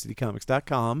Comics at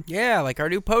coastcitycomics.com. Yeah, like our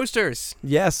new posters.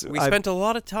 Yes. We spent a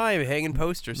lot of time hanging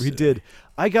posters. We did.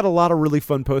 I got a lot of really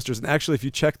fun posters, and actually, if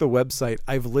you check the website,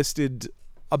 I've listed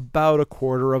about a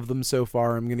quarter of them so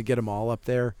far. I'm going to get them all up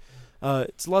there.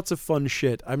 It's lots of fun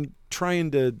shit. I'm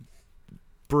trying to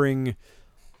bring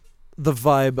the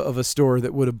vibe of a store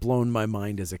that would have blown my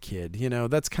mind as a kid. You know,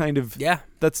 that's kind of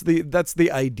that's the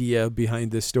idea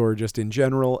behind this store just in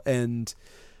general. And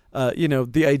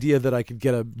the idea that I could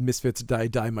get a Misfits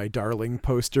Die My Darling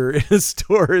poster in a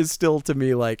store is still to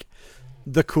me like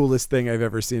the coolest thing I've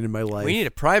ever seen in my life. We need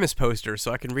a Primus poster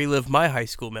so I can relive my high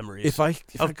school memories if I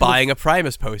buying a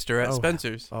Primus poster at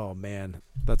Spencer's. Oh man,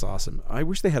 that's awesome. I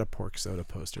wish they had a Pork Soda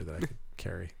poster that I could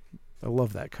carry. I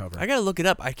love that cover. I gotta look it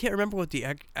up. I can't remember what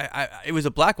it was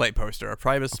a blacklight poster, a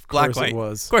Primus blacklight. Of course it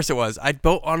was. Of course it was. I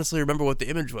don't honestly remember what the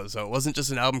image was, though. It wasn't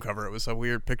just an album cover. It was a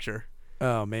weird picture.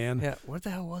 Oh, man. Yeah, what the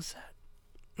hell was that?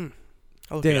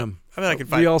 Damn. I mean, I can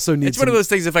find. We also need. It's one of those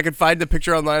things. If I could find the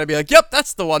picture online, I'd be like, "Yep,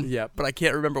 that's the one." Yeah, but I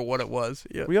can't remember what it was.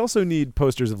 Yeah. We also need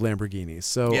posters of Lamborghinis,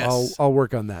 so yes. I'll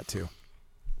work on that too.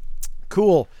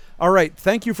 Cool. All right.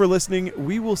 Thank you for listening.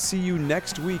 We will see you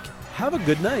next week. Have a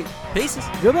good night. Peace.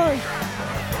 Goodbye.